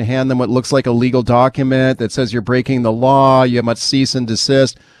tries to hand them what looks like a legal document that says you're breaking the law, you must cease and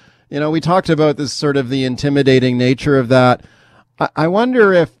desist. We talked about this sort of the intimidating nature of that. I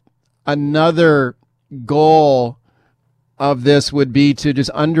wonder if another goal of this would be to just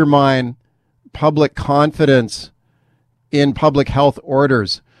undermine public confidence in public health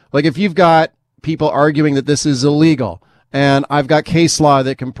orders. Like if you've got people arguing that this is illegal and I've got case law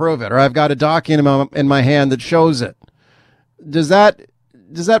that can prove it, or I've got a document in my hand that shows it, does that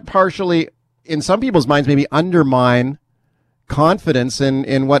partially, in some people's minds, maybe undermine confidence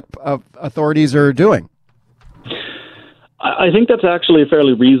in what authorities are doing? I think that's actually a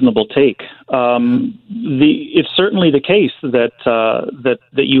fairly reasonable take. It's certainly the case that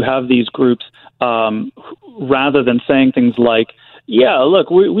you have these groups, rather than saying things like, yeah,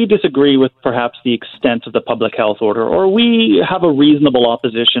 look, we disagree with perhaps the extent of the public health order, or we have a reasonable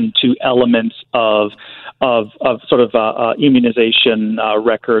opposition to elements of immunization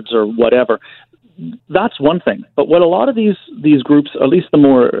records or whatever. That's one thing. But what a lot of these groups, at least the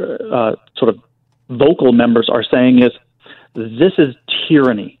more sort of vocal members, are saying is, this is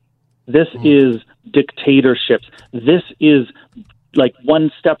tyranny. This is dictatorship. This is like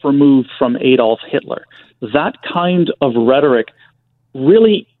one step removed from Adolf Hitler. That kind of rhetoric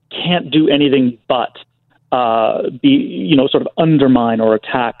really can't do anything but sort of undermine or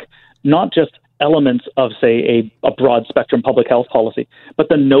attack not just elements of, say, a broad spectrum public health policy, but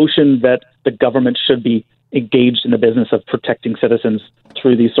the notion that the government should be engaged in the business of protecting citizens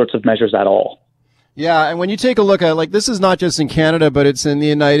through these sorts of measures at all. Yeah, and when you take a look at, this is not just in Canada, but it's in the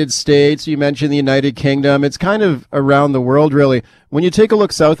United States. You mentioned the United Kingdom. It's kind of around the world, really. When you take a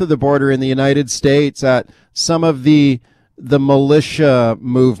look south of the border in the United States at some of the militia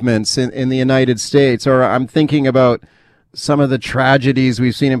movements in the United States, or I'm thinking about some of the tragedies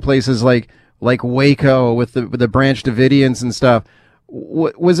we've seen in places like Waco with the Branch Davidians and stuff.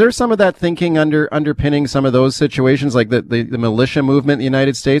 Was there some of that thinking underpinning some of those situations, like the militia movement in the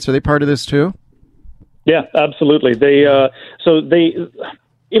United States? Are they part of this too? Yeah, absolutely.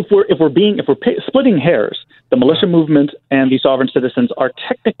 If we're splitting hairs, the militia movement and the sovereign citizens are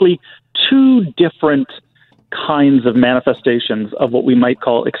technically two different kinds of manifestations of what we might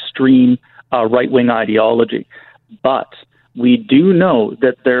call extreme right-wing ideology. But we do know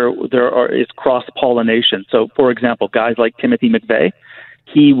that there is cross-pollination. So, for example, guys like Timothy McVeigh,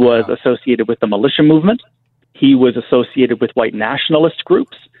 he was associated with the militia movement. He was associated with white nationalist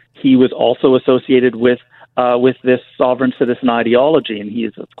groups. He was also associated with this sovereign citizen ideology, and he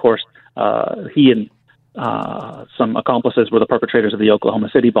is, of course, he and some accomplices were the perpetrators of the Oklahoma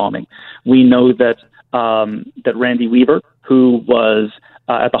City bombing. We know that Randy Weaver, who was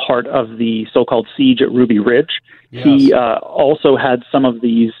at the heart of the so-called siege at Ruby Ridge, he also had some of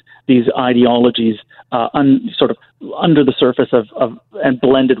these ideologies sort of under the surface of and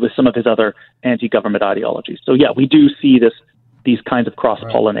blended with some of his other anti-government ideologies. So yeah, we do see these kinds of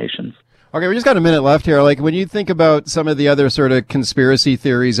cross-pollinations. Okay, we just got a minute left here. Like, when you think about some of the other sort of conspiracy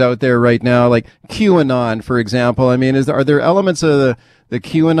theories out there right now, like QAnon, for example, I mean, are there elements of the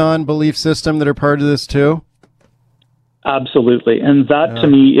QAnon belief system that are part of this too? Absolutely, and that to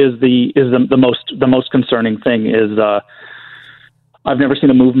me is the most concerning thing. Is I've never seen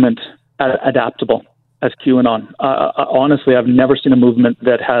a movement adaptable as QAnon. Honestly, I've never seen a movement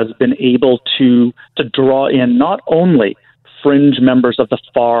that has been able to draw in not only fringe members of the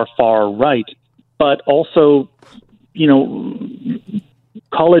far, far right, but also,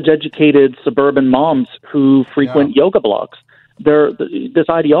 college-educated suburban moms who frequent yoga blogs. This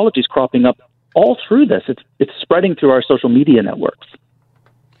ideology is cropping up all through this. It's spreading through our social media networks.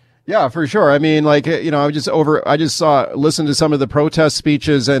 Yeah, for sure. I mean, listened to some of the protest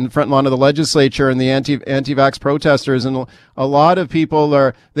speeches in front lawn of the legislature and the anti-vax protesters, and a lot of people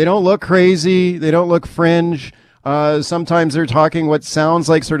they don't look crazy, they don't look fringe. Sometimes they're talking what sounds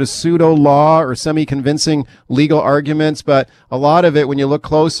like sort of pseudo law or semi-convincing legal arguments, but a lot of it, when you look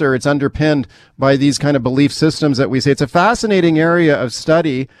closer, it's underpinned by these kind of belief systems that we say. It's a fascinating area of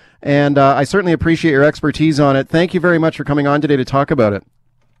study, and I certainly appreciate your expertise on it. Thank you very much for coming on today to talk about it.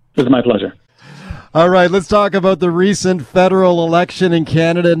 It was my pleasure. All right, let's talk about the recent federal election in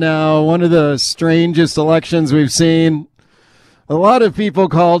Canada now. One of the strangest elections we've seen. A lot of people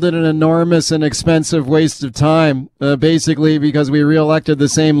called it an enormous and expensive waste of time, basically because we re-elected the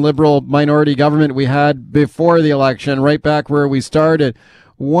same Liberal minority government we had before the election, right back where we started.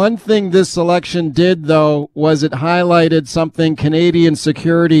 One thing this election did, though, was it highlighted something Canadian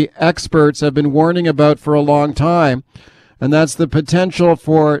security experts have been warning about for a long time, and that's the potential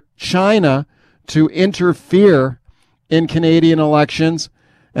for China to interfere in Canadian elections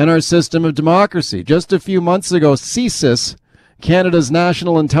and our system of democracy. Just a few months ago, CSIS, Canada's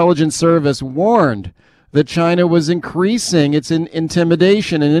National Intelligence Service, warned that China was increasing its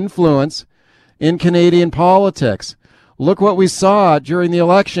intimidation and influence in Canadian politics. Look what we saw during the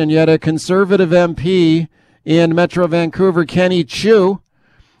election. You had a Conservative MP in Metro Vancouver, Kenny Chiu,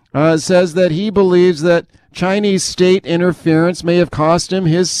 says that he believes that Chinese state interference may have cost him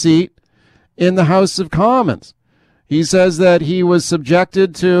his seat in the House of Commons. He says that he was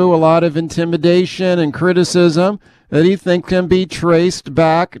subjected to a lot of intimidation and criticism that he thinks can be traced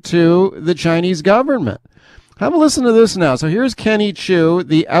back to the Chinese government. Have a listen to this now. So here's Kenny Chiu,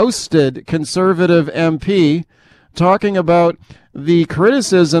 the ousted Conservative MP, talking about the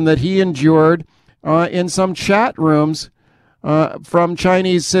criticism that he endured in some chat rooms from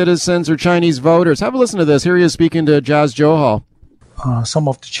Chinese citizens or Chinese voters. Have a listen to this. Here he is speaking to Jazz Johal. Some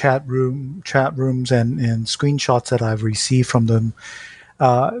of the chat rooms and screenshots that I've received from them.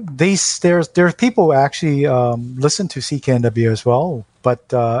 There's people who actually listen to CKNW as well, but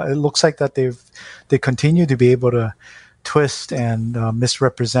it looks like that they continue to be able to twist and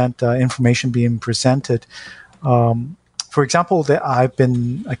misrepresent information being presented. For example, that I've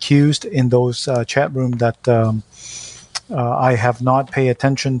been accused in those chat rooms that I have not paid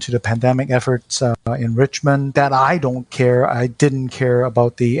attention to the pandemic efforts in Richmond, that I didn't care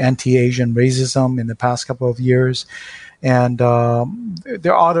about the anti-Asian racism in the past couple of years. And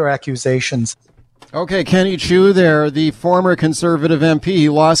there are other accusations. Okay, Kenny Chiu there, the former Conservative MP. He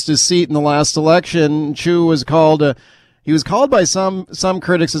lost his seat in the last election. Chiu was called by some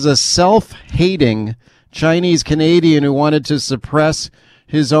critics as a self-hating Chinese Canadian who wanted to suppress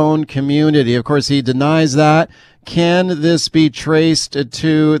his own community. Of course, he denies that. Can this be traced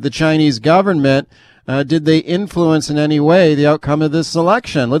to the Chinese government? Did they influence in any way the outcome of this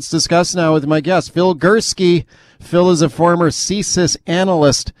election? Let's discuss now with my guest, Phil Gursky. Phil is a former CSIS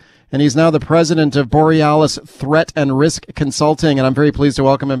analyst, and he's now the president of Borealis Threat and Risk Consulting, and I'm very pleased to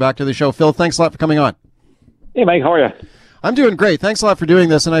welcome him back to the show. Phil, thanks a lot for coming on. Hey, Mike, how are you? I'm doing great. Thanks a lot for doing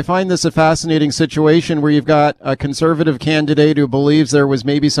this, and I find this a fascinating situation where you've got a Conservative candidate who believes there was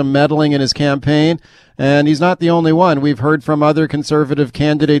maybe some meddling in his campaign, and he's not the only one. We've heard from other Conservative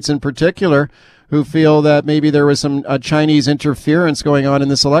candidates in particular who feel that maybe there was some Chinese interference going on in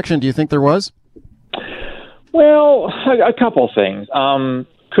this election. Do you think there was? Well, a couple of things.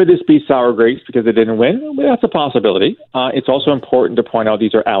 Could this be sour grapes because they didn't win? Well, that's a possibility. It's also important to point out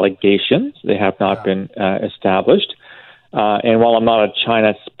these are allegations. They have not been established. And while I'm not a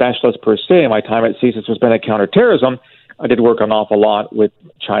China specialist per se, my time at CSIS was spent at counterterrorism. I did work an awful lot with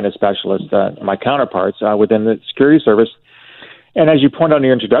China specialists, my counterparts within the security service. And as you point out in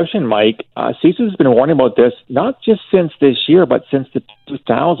your introduction, Mike, CSIS has been warning about this not just since this year, but since the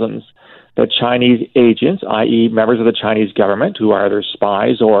 2000s. That Chinese agents, i.e. members of the Chinese government, who are either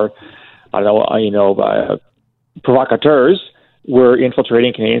spies or, provocateurs, were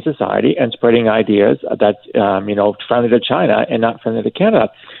infiltrating Canadian society and spreading ideas that, friendly to China and not friendly to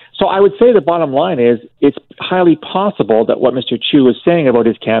Canada. So I would say the bottom line is it's highly possible that what Mr. Chiu was saying about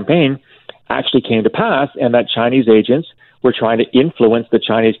his campaign actually came to pass and that Chinese agents were trying to influence the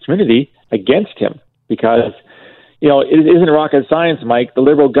Chinese community against him because it isn't rocket science, Mike. The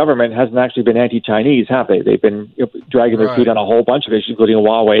Liberal government hasn't actually been anti-Chinese, have they? They've been dragging their feet on a whole bunch of issues, including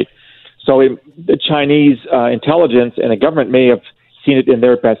Huawei. So the Chinese intelligence and the government may have seen it in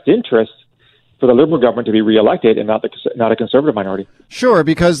their best interest for the Liberal government to be reelected and not a Conservative minority. Sure,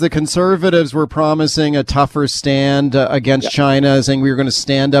 because the Conservatives were promising a tougher stand against China, saying we were going to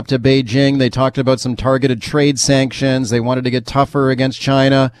stand up to Beijing. They talked about some targeted trade sanctions. They wanted to get tougher against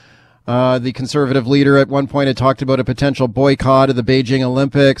China. The Conservative leader at one point had talked about a potential boycott of the Beijing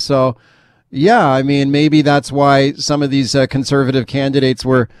Olympics. So, yeah, I mean, maybe that's why some of these Conservative candidates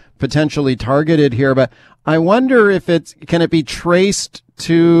were potentially targeted here. But I wonder if can it be traced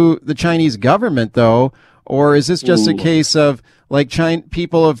to the Chinese government, though, or is this just a case of like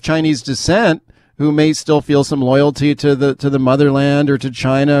people of Chinese descent who may still feel some loyalty to the motherland or to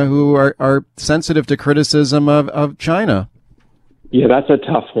China, who are sensitive to criticism of China? Yeah, that's a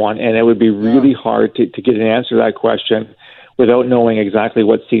tough one, and it would be really hard to get an answer to that question without knowing exactly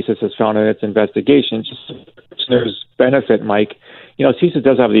what CSIS has found in its investigation. Just there's benefit, Mike. You know, CSIS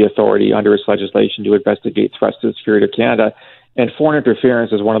does have the authority under its legislation to investigate threats to the security of Canada, and foreign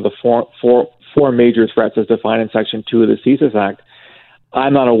interference is one of the four major threats as defined in Section 2 of the CSIS Act.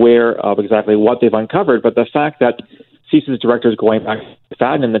 I'm not aware of exactly what they've uncovered, but the fact that CSIS directors going back to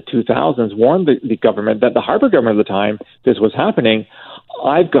Fadden in the 2000s warned the government, that the Harper government at the time, this was happening,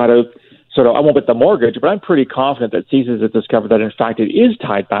 I've got to I won't bet the mortgage, but I'm pretty confident that CSIS has discovered that, in fact, it is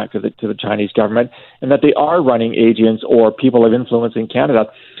tied back to the Chinese government and that they are running agents or people of influence in Canada.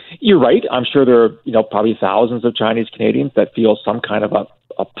 You're right. I'm sure there are, probably thousands of Chinese Canadians that feel some kind of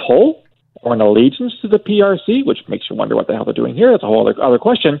a pull or an allegiance to the PRC, which makes you wonder what the hell they're doing here. That's a whole other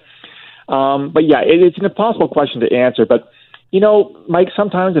question. But yeah, it's an impossible question to answer. But, Mike,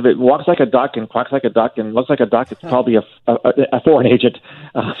 sometimes if it walks like a duck and quacks like a duck and looks like a duck, it's probably a foreign agent.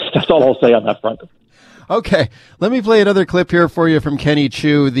 That's all I'll say on that front. Okay, let me play another clip here for you from Kenny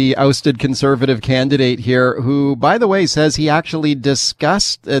Chiu, the ousted Conservative candidate here, who, by the way, says he actually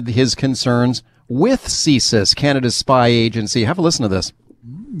discussed his concerns with CSIS, Canada's spy agency. Have a listen to this.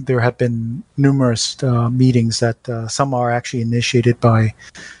 There have been numerous meetings that some are actually initiated by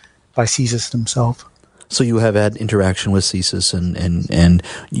CSIS themselves. So you have had interaction with CSIS, and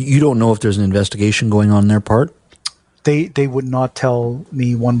you don't know if there's an investigation going on their part? They would not tell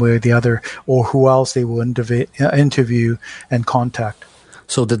me one way or the other, or who else they will interview and contact.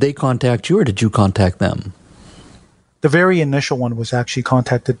 So did they contact you, or did you contact them? The very initial one was actually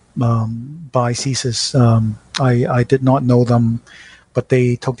contacted by CSIS. I did not know them, but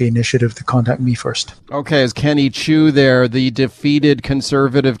they took the initiative to contact me first. Okay, as Kenny Chiu there, the defeated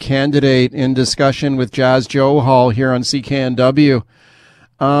Conservative candidate in discussion with Jazz Johal here on CKNW.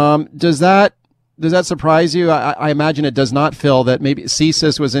 Does that surprise you? I imagine it does not, Phil, that maybe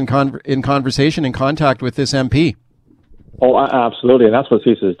CSIS was in conversation, in contact with this MP. Oh, absolutely. And that's what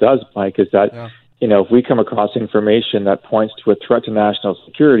CSIS does, Mike, is that, if we come across information that points to a threat to national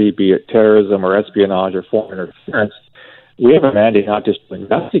security, be it terrorism or espionage or foreign interference, we have a mandate not just to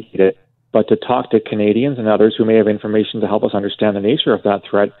investigate it, but to talk to Canadians and others who may have information to help us understand the nature of that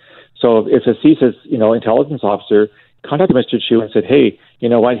threat. So if a CSIS, intelligence officer contacted Mr. Chiu and said, hey, you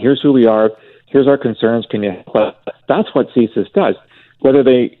know what, here's who we are, here's our concerns, can you help us? That's what CSIS does. Whether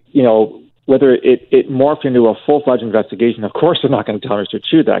they, whether it morphed into a full-fledged investigation, of course they're not going to tell Mr.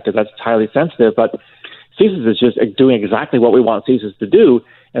 Chiu that because that's highly sensitive, but CSIS is just doing exactly what we want CSIS to do,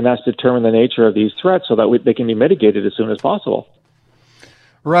 and that's determine the nature of these threats so that they can be mitigated as soon as possible.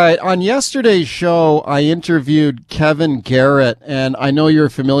 Right. On yesterday's show, I interviewed Kevin Garrett, and I know you're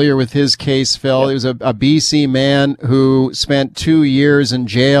familiar with his case, Phil. He was a BC man who spent 2 years in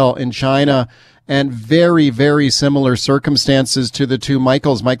jail in China, and very, very similar circumstances to the two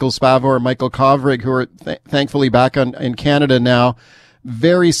Michaels, Michael Spavor and Michael Kovrig, who are thankfully back in Canada now.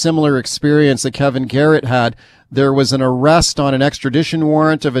 Very similar experience that Kevin Garrett had. There was an arrest on an extradition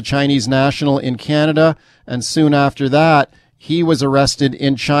warrant of a Chinese national in Canada, and soon after that, he was arrested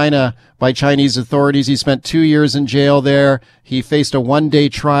in China by Chinese authorities. He spent 2 years in jail there. He faced a one-day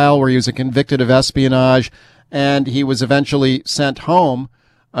trial where he was convicted of espionage, and he was eventually sent home,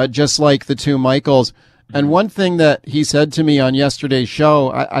 just like the two Michaels. And one thing that he said to me on yesterday's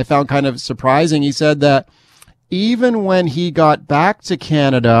show, I found kind of surprising. He said that even when he got back to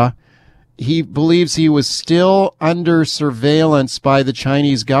Canada, he believes he was still under surveillance by the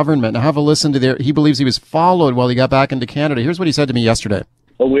Chinese government. Now have a listen to he believes he was followed while he got back into Canada. Here's what he said to me yesterday.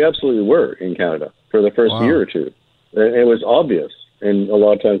 Well, we absolutely were in Canada for the first year or two. It was obvious, and a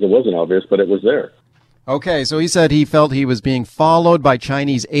lot of times it wasn't obvious, but it was there. Okay, so he said he felt he was being followed by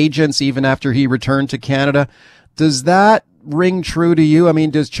Chinese agents even after he returned to Canada. Does that ring true to you? I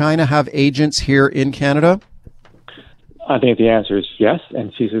mean, does China have agents here in Canada? I think the answer is yes,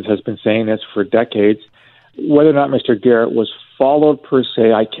 and CSIS has been saying this for decades. Whether or not Mr. Garrett was followed per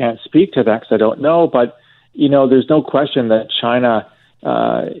se. I can't speak to that because I don't know, but there's no question that China.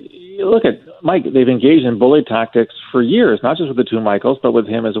 Look at Mike; they've engaged in bully tactics for years, not just with the two Michaels, but with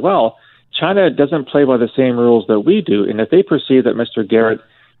him as well. China doesn't play by the same rules that we do, and if they perceive that Mr. Garrett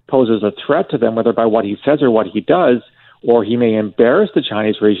poses a threat to them, whether by what he says or what he does, or he may embarrass the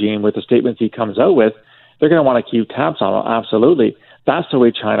Chinese regime with the statements he comes out with, they're going to want to keep tabs on him. Absolutely, that's the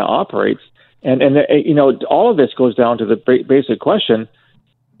way China operates. And all of this goes down to the basic question: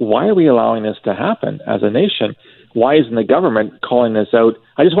 why are we allowing this to happen as a nation? Why isn't the government calling this out?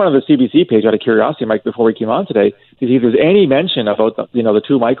 I just went on the CBC page out of curiosity, Mike, before we came on today, to see if there's any mention about the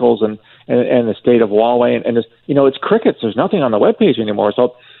two Michaels and the state of Huawei, and it's crickets. There's nothing on the webpage anymore.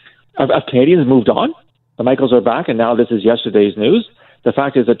 So have Canadians moved on? The Michaels are back, and now this is yesterday's news. The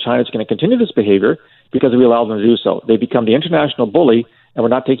fact is that China's going to continue this behavior because we allow them to do so. They become the international bully, and we're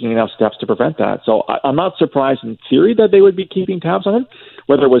not taking enough steps to prevent that. So I'm not surprised in theory that they would be keeping tabs on him.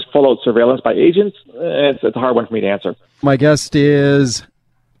 Whether it was full-out surveillance by agents, it's a hard one for me to answer. My guest is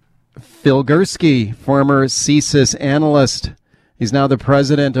Phil Gursky, former CSIS analyst. He's now the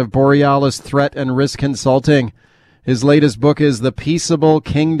president of Borealis Threat and Risk Consulting. His latest book is The Peaceable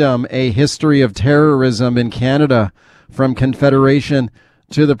Kingdom, A History of Terrorism in Canada, from Confederation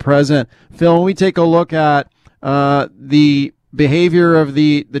to the Present. Phil, when we take a look at the behavior of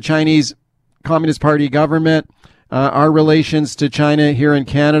the Chinese Communist Party government, our relations to China here in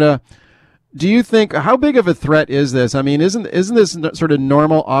Canada, do you think, how big of a threat is this? I mean, isn't this sort of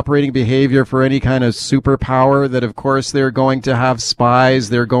normal operating behavior for any kind of superpower, that of course they're going to have spies,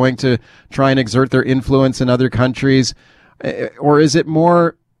 they're going to try and exert their influence in other countries? Or is it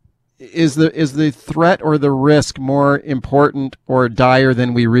more, is the threat or the risk more important or dire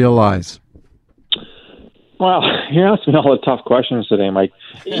than we realize? Well, you're asking all the tough questions today, Mike.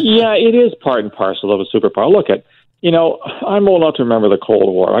 Yeah, it is part and parcel of a superpower. Look at, I'm old enough to remember the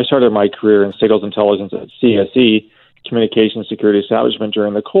Cold War. I started my career in signals intelligence at CSE, Communications Security Establishment,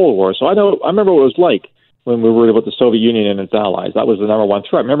 during the Cold War. So I remember what it was like when we were worried about the Soviet Union and its allies. That was the number one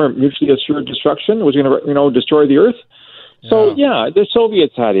threat. Remember, mutually assured destruction was going to, destroy the Earth? So, the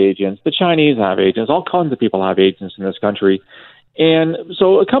Soviets had agents. The Chinese have agents. All kinds of people have agents in this country. And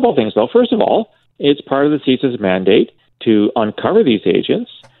so a couple of things, though. First of all, it's part of the CSIS mandate to uncover these agents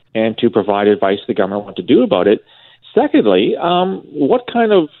and to provide advice to the government what to do about it. Secondly, what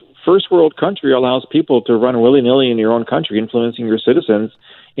kind of first world country allows people to run willy-nilly in your own country, influencing your citizens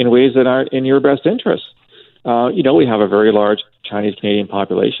in ways that aren't in your best interest? We have a very large Chinese-Canadian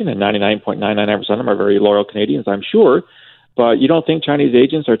population, and 99.999% of them are very loyal Canadians, I'm sure. But you don't think Chinese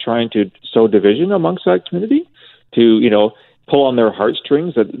agents are trying to sow division amongst that community? To, pull on their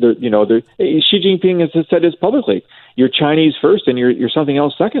heartstrings? Xi Jinping has said this publicly. You're Chinese first, and you're something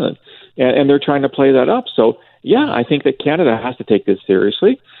else second. And they're trying to play that up. So, yeah, I think that Canada has to take this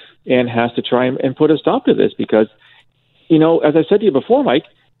seriously and has to try and put a stop to this because, as I said to you before, Mike,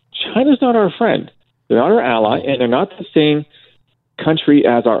 China's not our friend. They're not our ally, and they're not the same country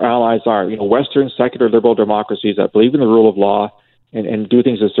as our allies are. Western secular liberal democracies that believe in the rule of law and do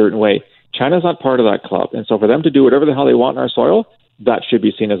things a certain way. China's not part of that club. And so for them to do whatever the hell they want in our soil, that should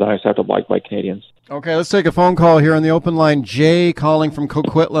be seen as unacceptable by Canadians. Okay, let's take a phone call here on the open line. Jay calling from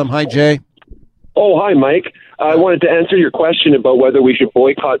Coquitlam. Hi, Jay. Oh, hi, Mike. I wanted to answer your question about whether we should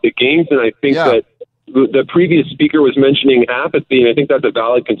boycott the games, and I think that the previous speaker was mentioning apathy, and I think that's a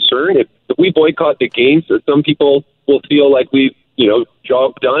valid concern. If we boycott the games, some people will feel like we've,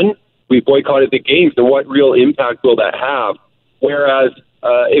 job done. We boycotted the games, and what real impact will that have? Whereas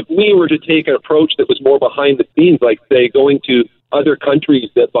if we were to take an approach that was more behind the scenes, like, say, going to other countries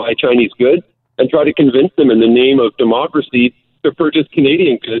that buy Chinese goods and try to convince them in the name of democracy to purchase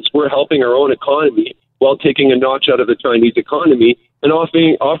Canadian goods, we're helping our own economy while taking a notch out of the Chinese economy and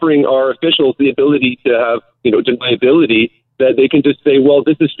offering our officials the ability to have, deniability that they can just say, well,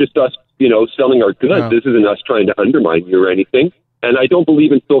 this is just us, selling our goods. Yeah. This isn't us trying to undermine you or anything. And I don't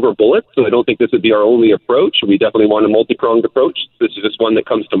believe in silver bullets, so I don't think this would be our only approach. We definitely want a multi-pronged approach. This is just one that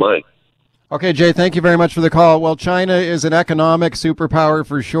comes to mind. Okay, Jay, thank you very much for the call. Well, China is an economic superpower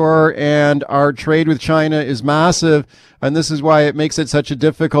for sure, and our trade with China is massive, and this is why it makes it such a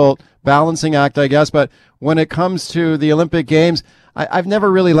difficult balancing act, I guess. But when it comes to the Olympic Games, I've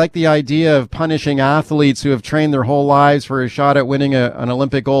never really liked the idea of punishing athletes who have trained their whole lives for a shot at winning an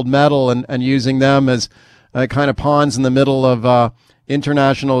Olympic gold medal and using them as kind of pawns in the middle of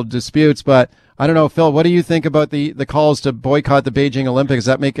international disputes. But I don't know, Phil, what do you think about the calls to boycott the Beijing Olympics? Does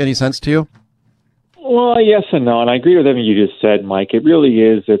that make any sense to you? Well, yes and no, and I agree with everything you just said, Mike. It really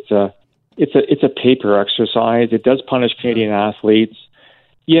is. It's a paper exercise. It does punish Canadian athletes.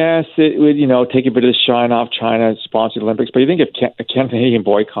 Yes, it would, take a bit of the shine off China sponsored Olympics. But you think if a Canadian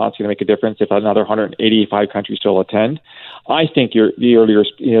boycott's going to make a difference if another 185 countries still attend? I think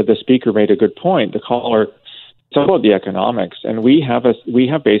the speaker made a good point. The caller, it's about the economics, and we have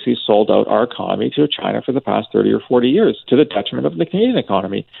basically sold out our economy to China for the past 30 or 40 years to the detriment of the Canadian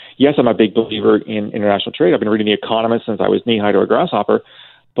economy. Yes, I'm a big believer in international trade. I've been reading The Economist since I was knee-high to a grasshopper,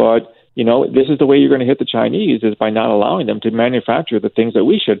 but this is the way you're going to hit the Chinese, is by not allowing them to manufacture the things that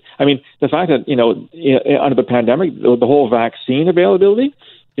we should. I mean, the fact that, under the pandemic, the whole vaccine availability,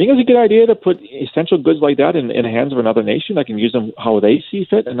 I think it's a good idea to put essential goods like that in the hands of another nation that can use them how they see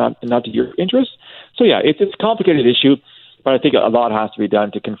fit and not to your interests. So, yeah, it's a complicated issue, but I think a lot has to be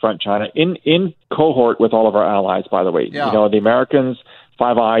done to confront China in cohort with all of our allies, by the way. Yeah. The Americans,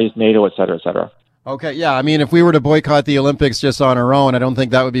 Five Eyes, NATO, et cetera, et cetera. Okay, yeah. I mean, if we were to boycott the Olympics just on our own, I don't think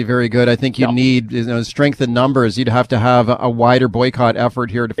that would be very good. I think you'd need strength in numbers. You'd have to have a wider boycott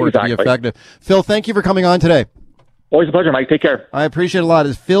effort here for it to be effective. Phil, thank you for coming on today. Always a pleasure, Mike. Take care. I appreciate it a lot.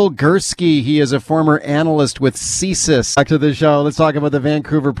 It's Phil Gursky. He is a former analyst with CSIS. Back to the show. Let's talk about the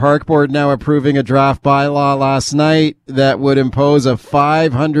Vancouver Park Board now approving a draft bylaw last night that would impose a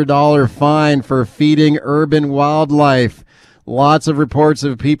 $500 fine for feeding urban wildlife. Lots of reports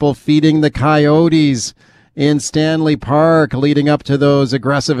of people feeding the coyotes in Stanley Park leading up to those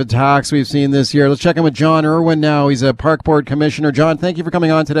aggressive attacks we've seen this year. Let's check in with John Irwin now. He's a Park Board Commissioner. John, thank you for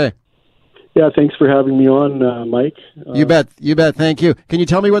coming on today. Yeah, thanks for having me on, Mike. You bet. Thank you. Can you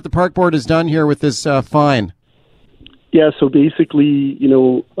tell me what the Park Board has done here with this fine? Yeah, so basically,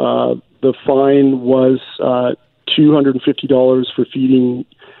 the fine was $250 for feeding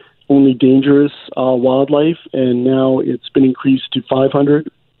only dangerous wildlife, and now it's been increased to $500.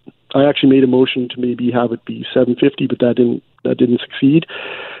 I actually made a motion to maybe have it be $750, but that didn't succeed.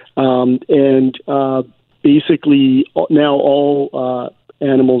 Basically, now all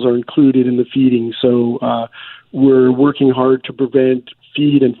animals are included in the feeding. So we're working hard to prevent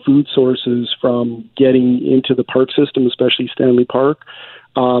feed and food sources from getting into the park system, especially Stanley Park,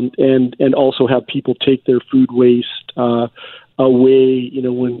 and also have people take their food waste away,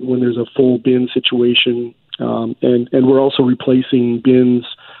 when there's a full bin situation. And we're also replacing bins.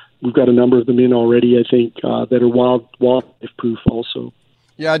 We've got a number of them in already, I think, that are wildlife proof also.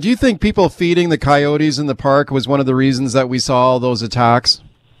 Yeah, do you think people feeding the coyotes in the park was one of the reasons that we saw all those attacks?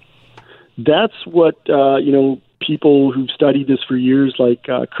 That's what, people who've studied this for years, like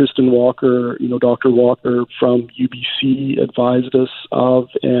Kristen Walker, Dr. Walker from UBC advised us of,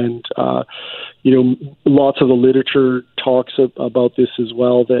 and, lots of the literature talks about this as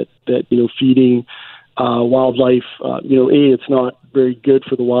well, that feeding wildlife, it's not very good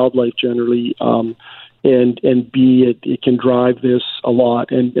for the wildlife generally, and B, it can drive this a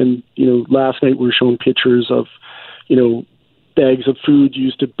lot. And last night we were showing pictures of, bags of food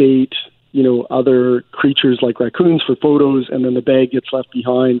used to bait, other creatures like raccoons for photos, and then the bag gets left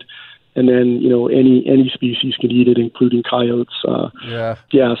behind, and then, any species can eat it, including coyotes. So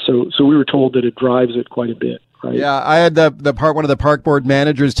we were told that it drives it quite a bit. Right. Yeah, I had one of the Park Board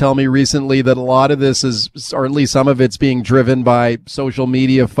managers tell me recently that a lot of this is, or at least some of it's being driven by social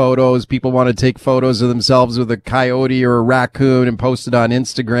media photos. People want to take photos of themselves with a coyote or a raccoon and post it on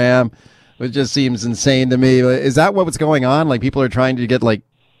Instagram. It just seems insane to me. Is that what's going on? Like, people are trying to get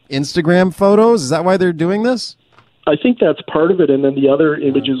Instagram photos? Is that why they're doing this? I think that's part of it. And then the other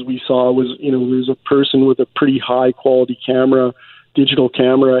images we saw was, there's a person with a pretty high quality digital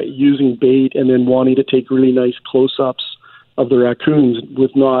camera using bait and then wanting to take really nice close-ups of the raccoons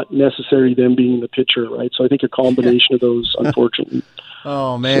with not necessarily them being in the picture, right? So I think a combination of those, unfortunately.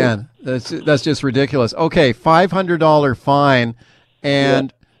 Oh, man. That's just ridiculous. Okay, $500 fine.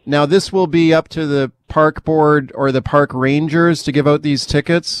 And now this will be up to the Park Board or the park rangers to give out these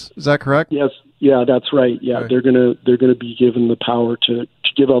tickets. Is that correct? Yes. Yeah, that's right. Yeah, okay. They're gonna be given the power to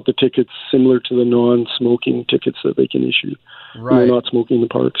give out the tickets similar to the non-smoking tickets that they can issue. Right. They're not smoking in the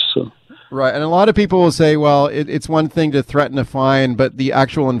parks. So. Right. And a lot of people will say, well, it's one thing to threaten a fine, but the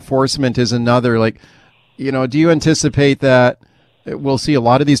actual enforcement is another. Do you anticipate that we'll see a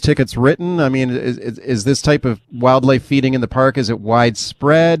lot of these tickets written? I mean, is this type of wildlife feeding in the park, is it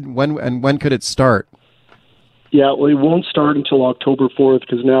widespread? When could it start? Yeah, well, it won't start until October 4th,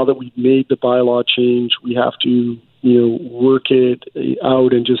 because now that we've made the bylaw change, we have to work it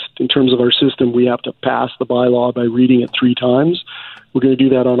out, and just in terms of our system, we have to pass the bylaw by reading it 3 times. We're going to do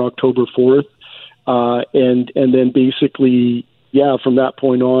that on October 4th. And then basically, from that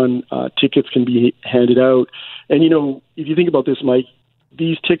point on, tickets can be handed out. And, if you think about this, Mike,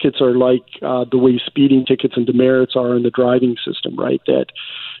 these tickets are like the way speeding tickets and demerits are in the driving system, right? That,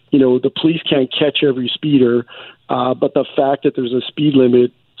 the police can't catch every speeder, but the fact that there's a speed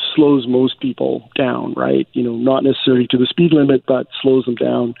limit slows most people down, right? Not necessarily to the speed limit, but slows them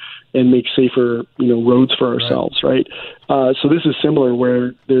down and makes safer, roads for ourselves, right? So this is similar,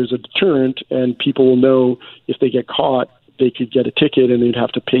 where there's a deterrent, and people will know if they get caught, they could get a ticket and they'd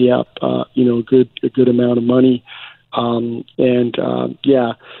have to pay up, a good amount of money. And then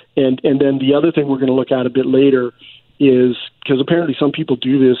the other thing we're going to look at a bit later is, because apparently some people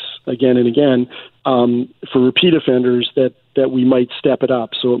do this again and again, for repeat offenders, that we might step it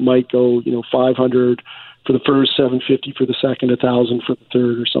up. So it might go, 500 for the first, 750 for the second, 1,000 for the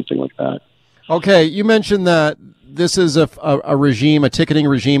third, or something like that. Okay, you mentioned that this is a regime, a ticketing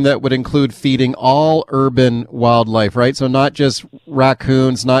regime that would include feeding all urban wildlife, right? So not just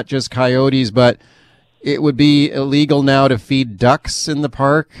raccoons, not just coyotes, but it would be illegal now to feed ducks in the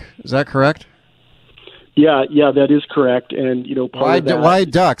park. Is that correct? Yeah, that is correct. And why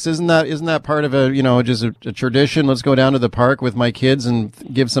ducks? Isn't that part of just a tradition? Let's go down to the park with my kids and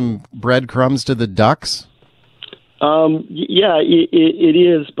give some breadcrumbs to the ducks. It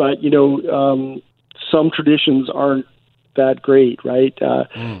is, but some traditions aren't that great, right?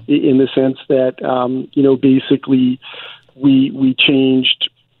 In the sense that basically we changed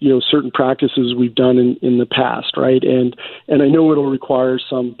certain practices we've done in the past, right? And I know it'll require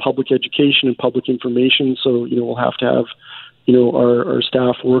some public education and public information, so we'll have to have our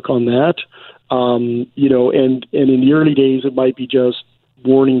staff work on that. And in the early days, it might be just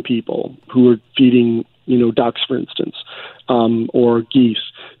warning people who are feeding ducks, for instance, or geese.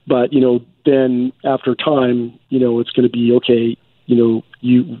 But then after time, it's going to be okay.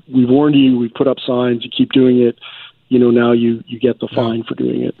 We warned you, we put up signs, you keep doing it. Now you get the fine for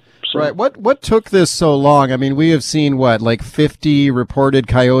doing it. So. Right. What took this so long? I mean, we have seen 50 reported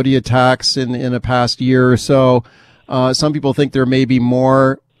coyote attacks in a past year or so. Some people think there may be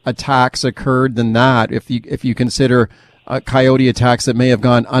more attacks occurred than that. If you consider coyote attacks that may have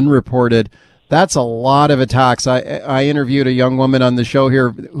gone unreported, that's a lot of attacks. I interviewed a young woman on the show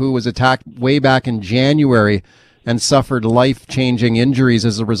here who was attacked way back in January and suffered life-changing injuries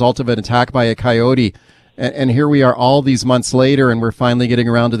as a result of an attack by a coyote. And here we are all these months later, and we're finally getting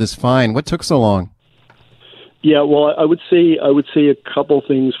around to this fine. What took so long? Yeah, well, I would say a couple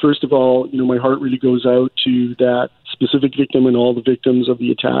things. First of all, my heart really goes out to that specific victim and all the victims of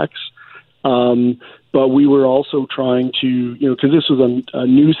the attacks. But we were also trying to, because this was a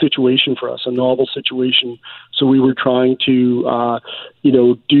new situation for us, a novel situation. So we were trying to,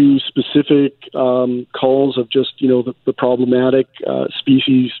 do specific calls of just, the problematic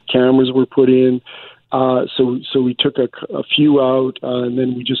species. Cameras were put in. So we took a few out, and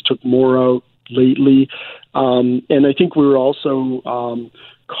then we just took more out lately. And I think we were also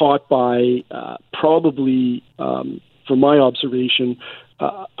caught by probably, from my observation,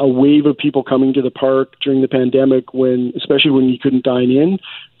 a wave of people coming to the park during the pandemic, especially when you couldn't dine in,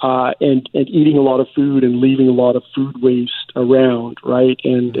 and eating a lot of food and leaving a lot of food waste around, right?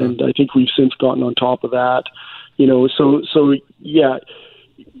 And I think we've since gotten on top of that, So yeah,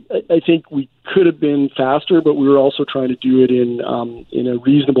 I think we could have been faster, but we were also trying to do it in a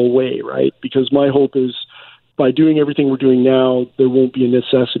reasonable way, right? Because my hope is, by doing everything we're doing now, there won't be a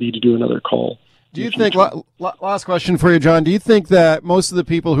necessity to do another call. Do you think, last question for you, John, do you think that most of the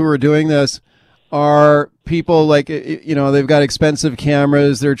people who are doing this are people they've got expensive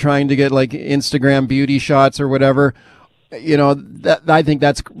cameras, they're trying to get Instagram beauty shots or whatever? I think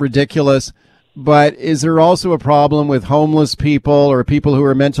that's ridiculous. But is there also a problem with homeless people or people who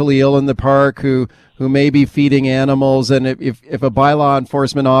are mentally ill in the park who may be feeding animals? And if a bylaw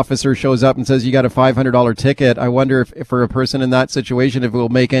enforcement officer shows up and says you got a $500 ticket, I wonder if for a person in that situation, if it will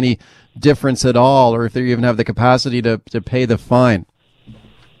make any difference at all, or if they even have the capacity to pay the fine.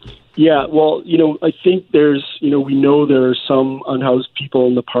 Yeah, well, I think we know there are some unhoused people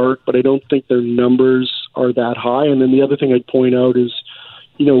in the park, but I don't think their numbers are that high. And then the other thing I'd point out is,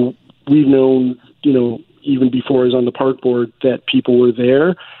 we've known, even before I was on the park board, that people were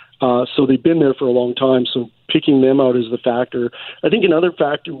there. So they've been there for a long time. So picking them out is the factor. I think another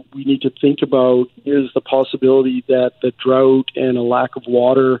factor we need to think about is the possibility that the drought and a lack of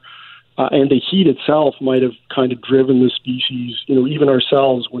water and the heat itself might have kind of driven the species. Even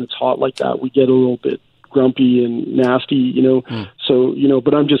ourselves, when it's hot like that, we get a little bit grumpy and nasty, So,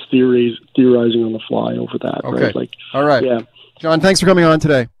 but I'm just theorizing on the fly over that. Okay. Right? All right. Yeah. John, thanks for coming on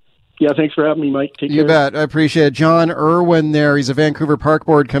today. Yeah, thanks for having me, Mike. Take care. You bet. I appreciate it. John Irwin there. He's a Vancouver Park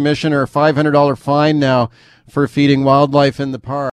Board commissioner. $500 fine now for feeding wildlife in the park.